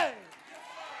changed.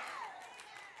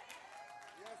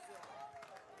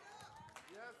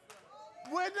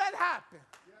 When that happen,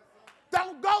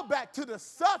 don't go back to the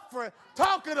suffering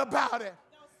talking about it.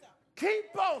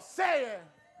 Keep on saying,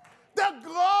 the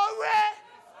glory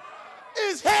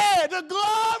is here. The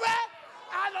glory,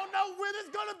 I don't know when it's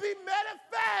going to be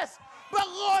manifest, but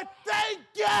Lord, thank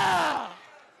you.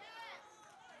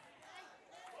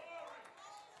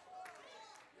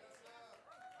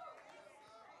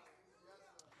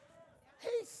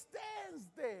 He stands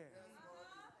there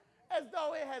as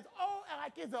though it has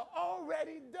it's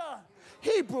already done.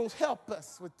 Hebrews help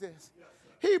us with this.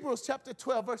 Hebrews chapter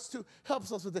 12, verse 2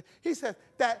 helps us with this. He says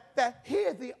that he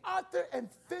is the author and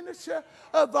finisher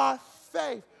of our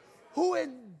faith, who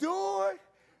endured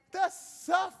the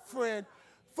suffering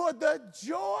for the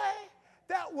joy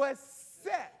that was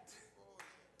set.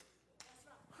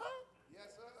 Huh? Yes,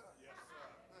 sir.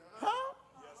 Huh?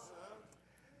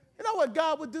 You know what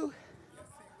God would do?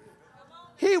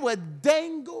 He would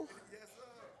dangle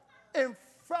in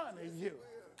front of you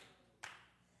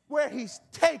where he's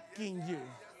taking you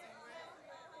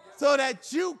so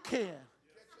that you can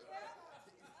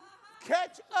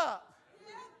catch up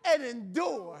and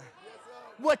endure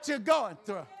what you're going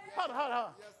through. Hold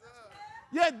on.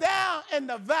 You're down in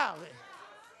the valley,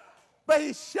 but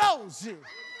he shows you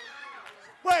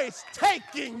where he's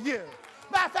taking you.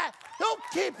 Matter of fact, he'll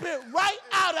keep it right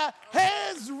out of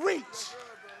his reach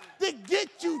to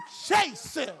get you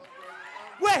chasing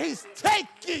where he's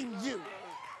taking you.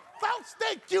 Folks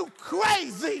think you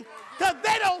crazy because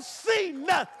they don't see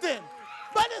nothing.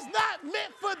 But it's not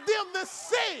meant for them to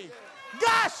see.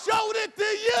 God showed it to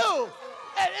you.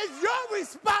 And it's your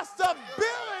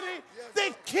responsibility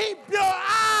to keep your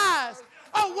eyes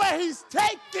on where he's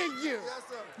taking you.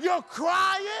 You're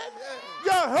crying,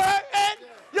 you're hurting,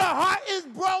 your heart is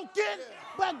broken,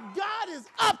 but God is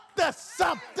up to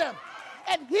something.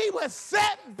 And he was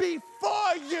set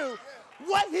before you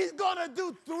what he's going to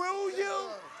do through you,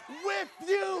 with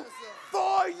you,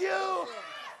 for you.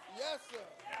 Yes, sir.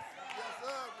 Yes,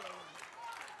 sir, brother.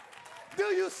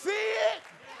 Do you see it?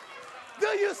 Do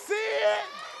you see it?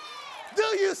 Do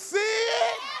you see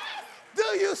it? Do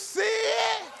you see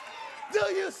it? Do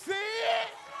you see it?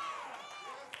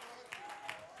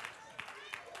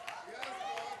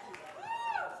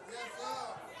 Yes, sir.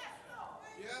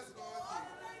 Yes, Lord.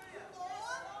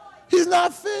 He's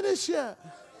not finished yet.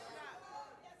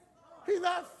 He's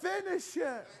not finished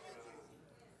yet.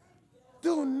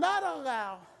 Do not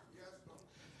allow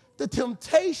the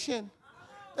temptation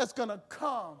that's going to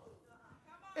come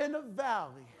in the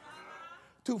valley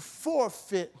to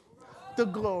forfeit the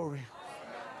glory.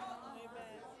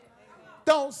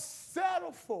 Don't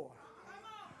settle for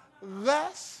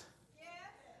less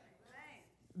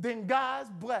than God's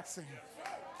blessing.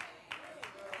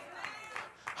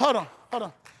 Hold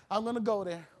on. I'm going to go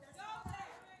there.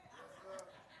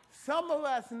 Some of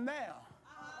us now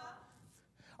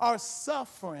are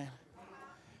suffering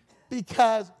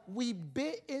because we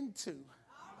bit into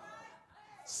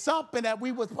something that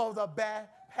we were supposed to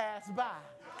pass by.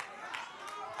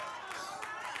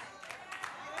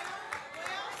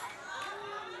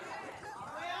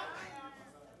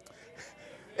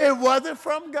 It wasn't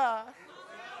from God.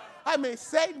 I mean,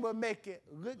 Satan will make it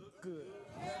look good.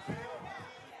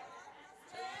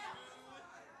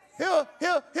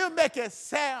 He'll make it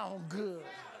sound good.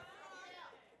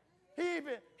 He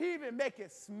even make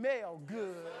it smell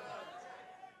good.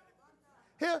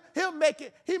 He'll make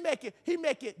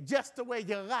it just the way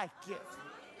you like it.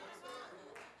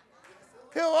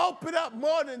 He'll open up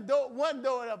more than one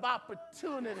door of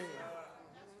opportunity.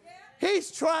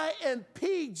 He's trying to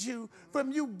impede you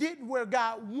from you getting where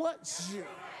God wants you.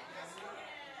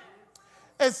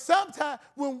 And sometimes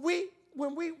when we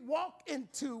walk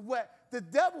into what the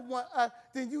devil wants us,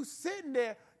 then you sitting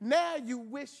there, now you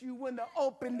wish you wouldn't have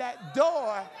opened that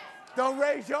door. Don't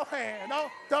raise your hand.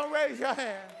 Don't raise your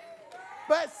hand.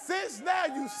 But since now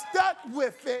you stuck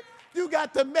with it, you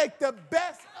got to make the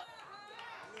best.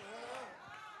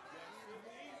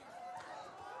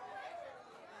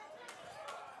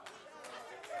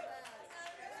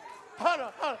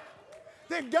 Hold on.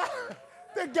 Then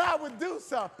God would do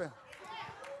something.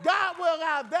 God will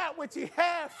allow that which he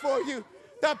had for you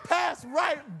to pass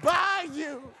right by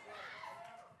you.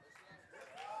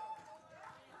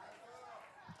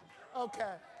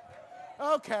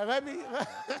 Okay, let me.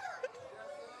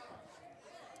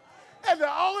 And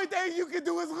the only thing you can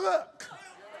do is look.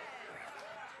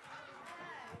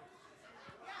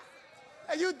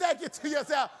 And you thinking to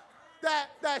yourself,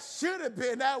 that should have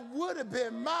been, that would have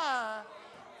been mine.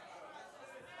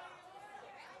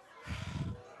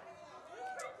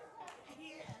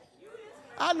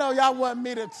 I know y'all want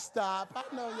me to stop. I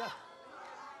know y'all.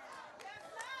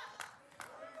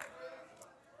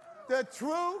 The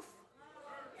truth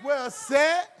will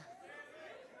set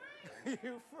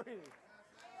you free.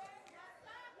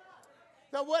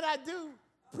 So what I do,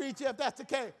 preacher, if that's the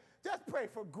case, just pray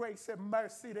for grace and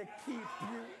mercy to keep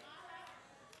you.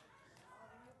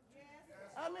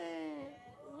 I mean,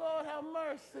 Lord have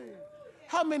mercy.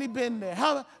 How many been there?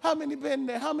 How many been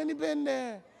there? How many been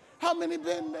there? How many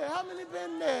been there? How many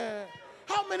been there?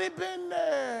 How many been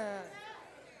there?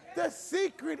 The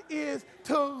secret is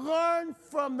to learn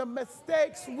from the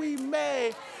mistakes we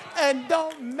made and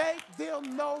don't make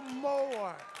them no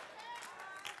more.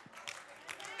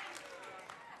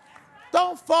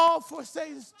 Don't fall for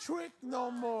Satan's trick no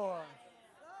more.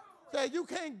 Say, you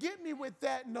can't get me with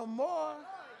that no more.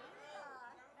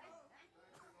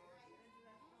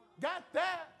 Got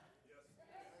that?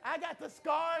 I got the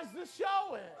scars to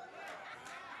show it.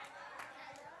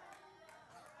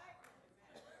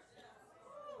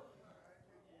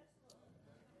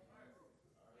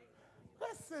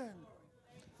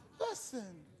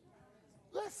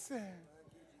 Listen.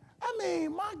 I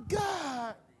mean, my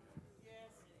God.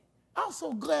 I'm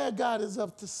so glad God is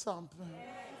up to something.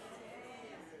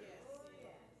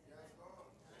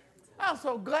 I'm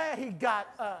so glad he got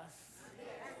us.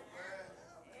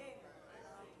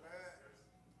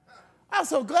 I'm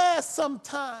so glad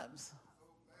sometimes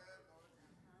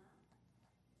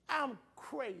I'm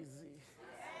crazy.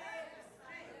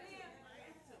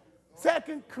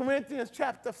 2 Corinthians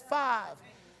chapter 5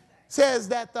 says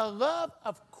that the love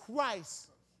of Christ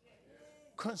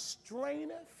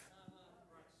constraineth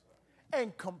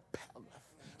and compelleth.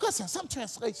 Listen, some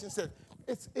translations says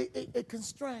it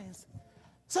constrains.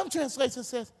 Some translation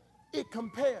says it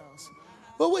compels.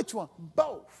 But which one?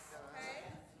 Both.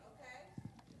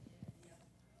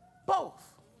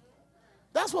 Both.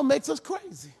 That's what makes us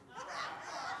crazy.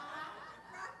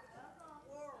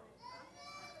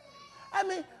 I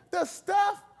mean, the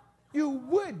stuff you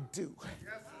would do.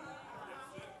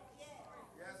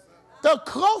 The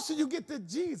closer you get to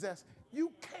Jesus,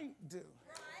 you can't do.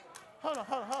 Hold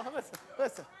on.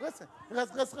 Listen.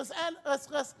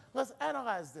 Let's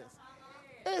analyze this.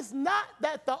 It's not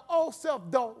that the old self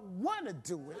don't want to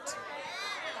do it.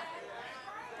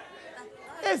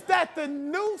 It's that the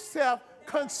new self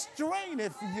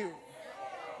constraineth you.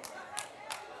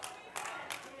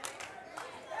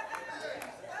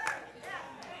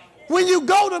 When you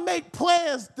go to make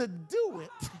plans to do it,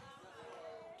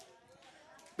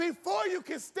 before you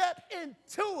can step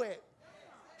into it,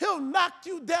 he'll knock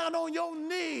you down on your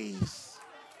knees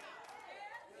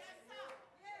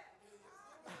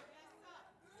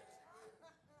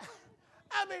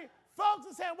I mean, folks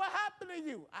are saying, what happened to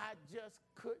you? I just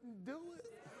couldn't do it.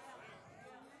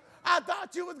 I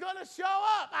thought you was going to show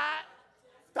up. I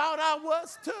thought I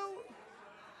was too.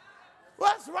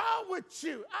 What's wrong with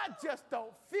you? I just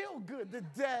don't feel good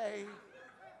today.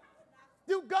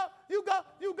 You go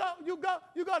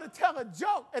to tell a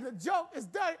joke, and the joke is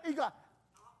done. You go,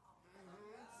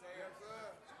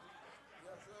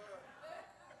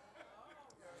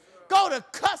 go to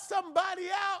cuss somebody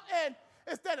out, and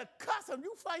instead of cuss them,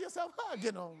 you find yourself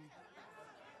hugging them.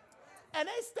 And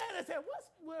they stand and say,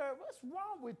 what's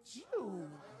wrong with you?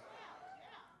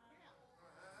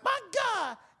 My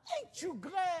God, ain't you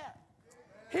glad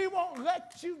he won't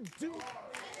let you do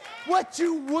what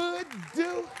you would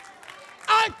do?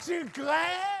 Aren't you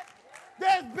glad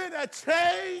there's been a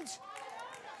change?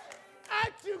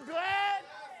 Aren't you glad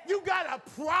you got a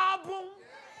problem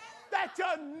that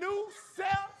your new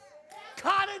self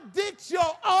contradicts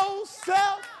your old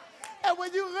self? And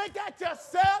when you look at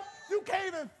yourself, you can't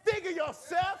even figure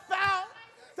yourself out.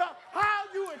 So how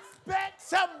you expect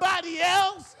somebody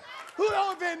else who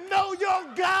don't even know your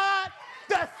God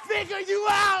to figure you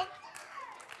out?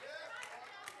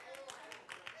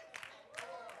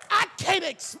 I can't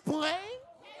explain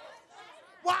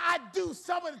why I do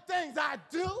some of the things I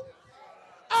do. All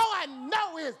I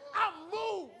know is I'm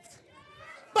moved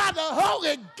by the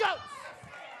Holy Ghost.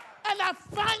 And I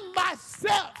find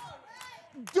myself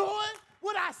doing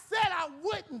what I said I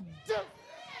wouldn't do.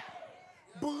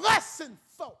 Blessing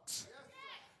folks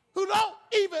who don't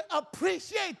even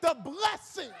appreciate the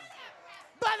blessing.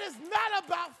 But it's not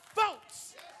about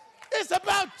folks. It's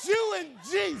about you and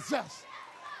Jesus.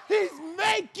 He's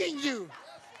making you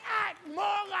act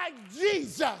more like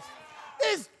Jesus.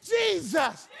 It's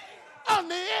Jesus on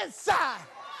the inside,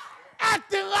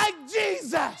 acting like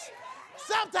Jesus.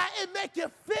 Sometimes it makes you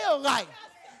feel like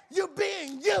you're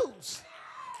being used.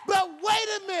 But wait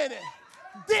a minute.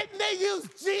 Didn't they use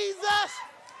Jesus?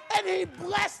 And he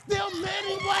blessed them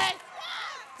anyway.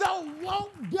 So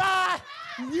won't God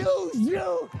use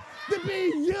you to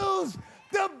be used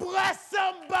to bless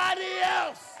somebody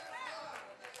else?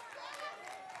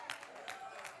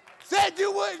 Said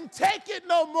you wouldn't take it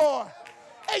no more.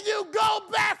 And you go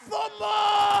back for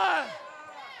more.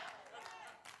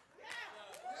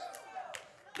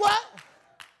 What?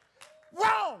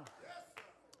 Wrong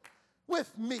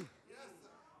with me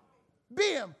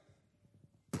being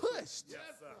pushed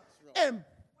and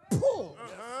pulled.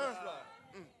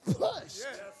 Pushed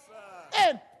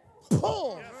and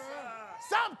pulled.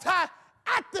 Sometimes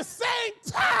at the same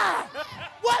time.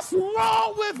 What's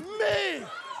wrong with me?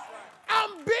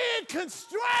 I'm being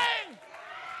constrained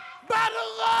by the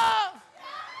love,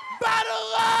 by the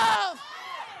love,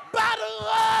 by the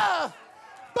love,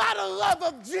 by the love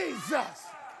of Jesus.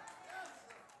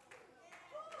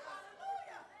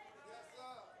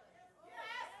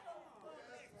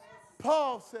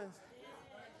 Paul says,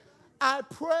 I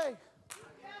pray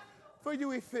for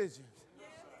you, Ephesians,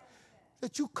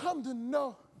 that you come to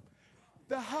know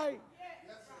the height,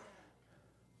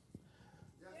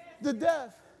 the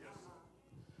depth,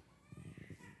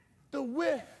 the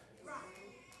width,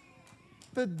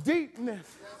 the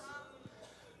deepness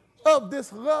of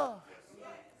this love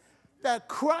that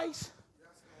Christ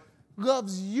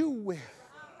loves you with,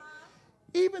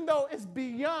 even though it's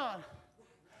beyond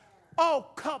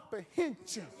all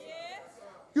comprehension.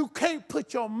 You can't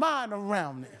put your mind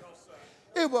around it.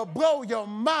 It will blow your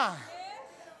mind.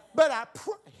 But I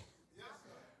pray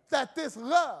that this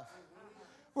love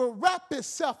will wrap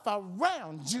itself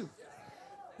around you.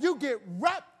 You get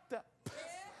wrapped up,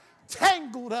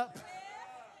 tangled up,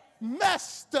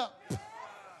 messed up,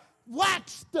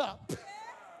 waxed up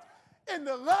in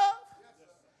the love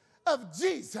of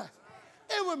Jesus.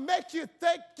 It would make you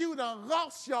think you done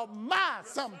lost your mind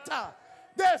sometime.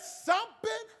 There's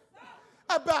something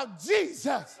about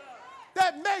Jesus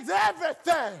that makes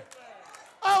everything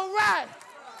all right.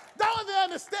 Don't even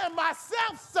understand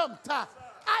myself sometimes.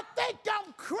 I think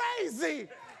I'm crazy,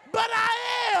 but I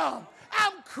am.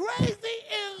 I'm crazy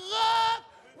in love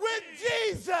with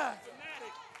Jesus.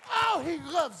 Oh, he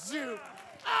loves you.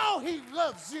 Oh, he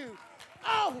loves you.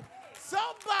 Oh,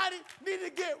 somebody need to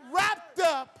get wrapped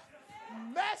up,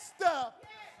 messed up,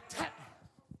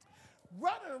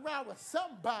 running around with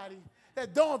somebody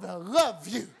that don't even love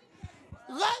you.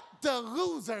 Let the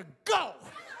loser go.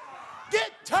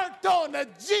 Get turned on to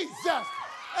Jesus,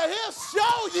 and he'll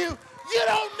show you you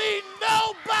don't need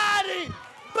nobody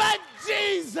but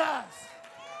Jesus.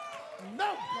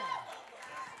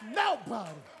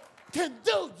 Nobody can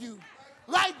do you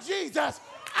like Jesus.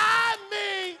 I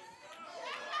mean,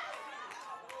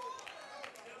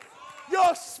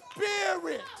 your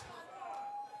spirit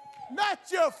Not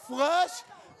your flesh.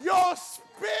 Your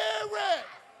spirit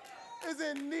is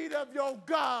in need of your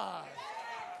God.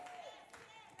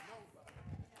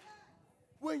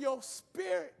 When your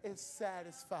spirit is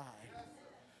satisfied,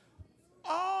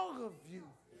 all of you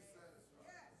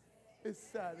is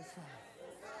satisfied.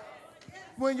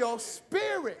 When your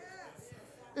spirit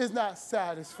is not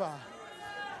satisfied,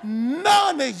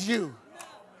 none of you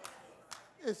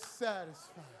is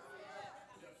satisfied.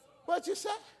 What you say?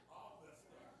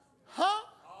 Huh?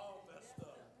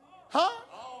 Huh?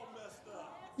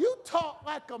 You talk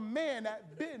like a man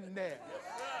that been there.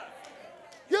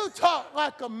 You talk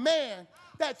like a man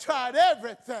that tried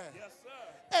everything.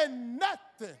 And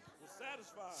nothing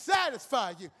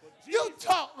satisfied you. You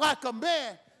talk like a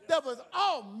man that was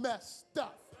all messed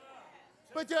up.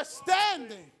 But you're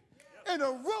standing in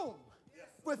a room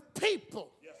with people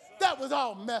that was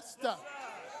all messed up.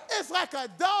 It's like a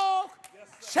dog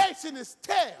chasing his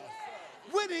tail.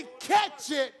 When he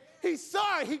catch it, he's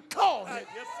sorry he caught it.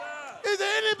 Is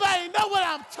there anybody know what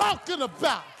I'm talking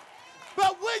about?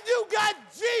 But when you got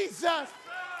Jesus,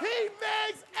 he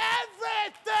makes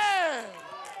everything.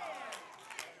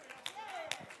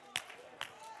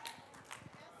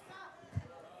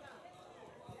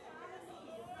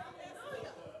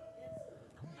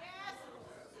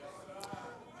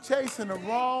 Chasing the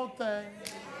wrong thing.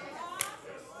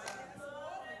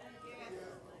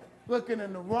 Looking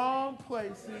in the wrong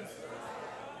places.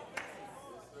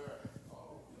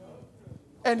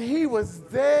 And he was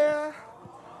there.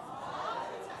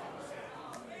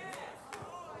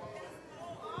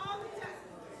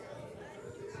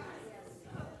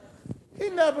 He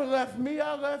never left me,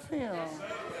 I left him.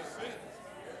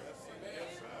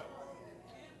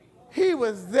 He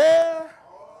was there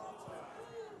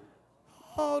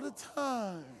all the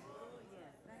time.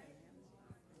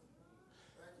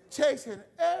 Chasing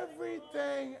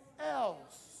everything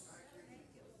else.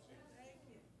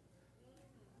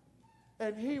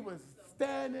 And he was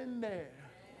standing there.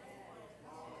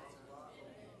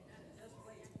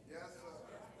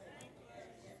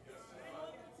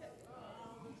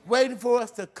 Waiting for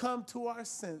us to come to our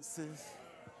senses.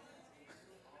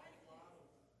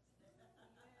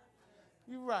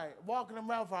 You're right. Walking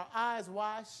around with our eyes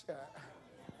wide shut.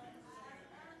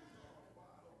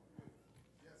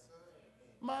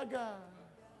 My God.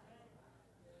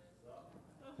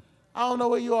 I don't know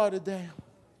where you are today.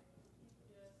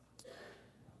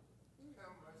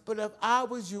 But if I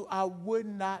was you, I would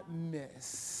not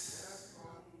miss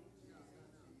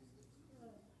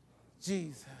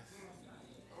Jesus.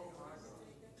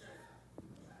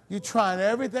 You're trying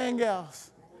everything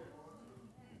else,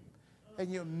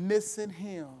 and you're missing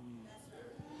him.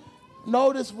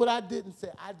 Notice what I didn't say.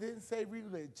 I didn't say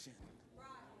religion.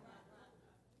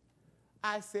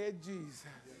 I said Jesus.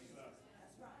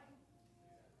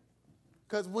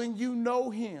 Because when you know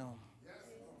him,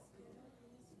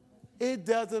 it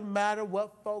doesn't matter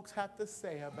what folks have to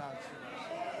say about you.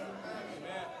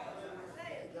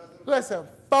 Listen,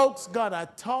 folks gonna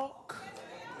talk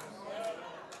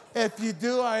if you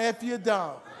do or if you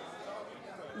don't.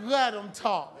 Let them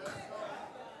talk.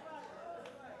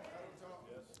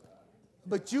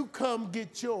 But you come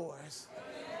get yours.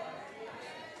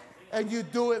 And you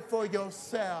do it for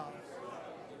yourself.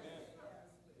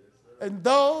 And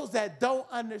those that don't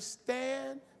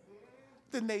understand,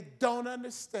 then they don't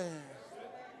understand.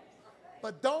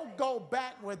 But don't go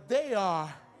back where they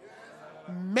are.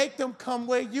 Make them come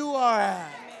where you are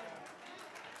at.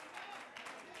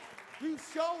 You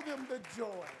show them the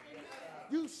joy.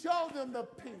 You show them the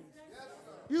peace.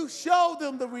 You show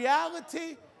them the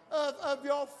reality of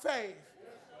your faith.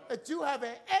 That you have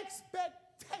an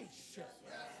expectation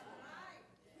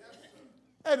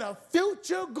and a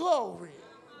future glory.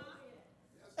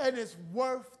 And it's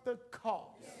worth the cost.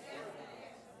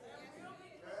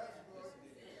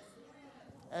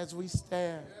 As we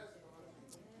stand,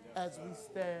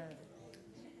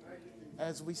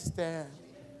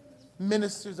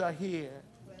 ministers are here.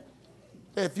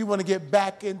 If you want to get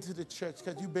back into the church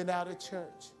because you've been out of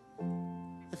church,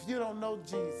 if you don't know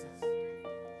Jesus,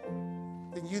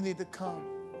 then you need to come.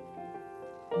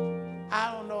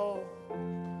 I don't know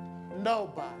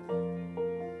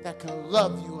nobody that can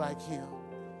love you like him.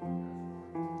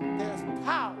 There's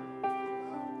power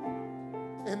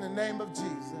in the name of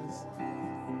Jesus.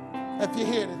 If you're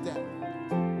here today,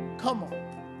 come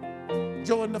on.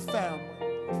 Join the family.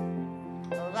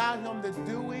 Allow him to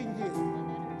do in you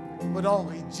what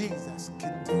only Jesus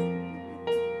can do.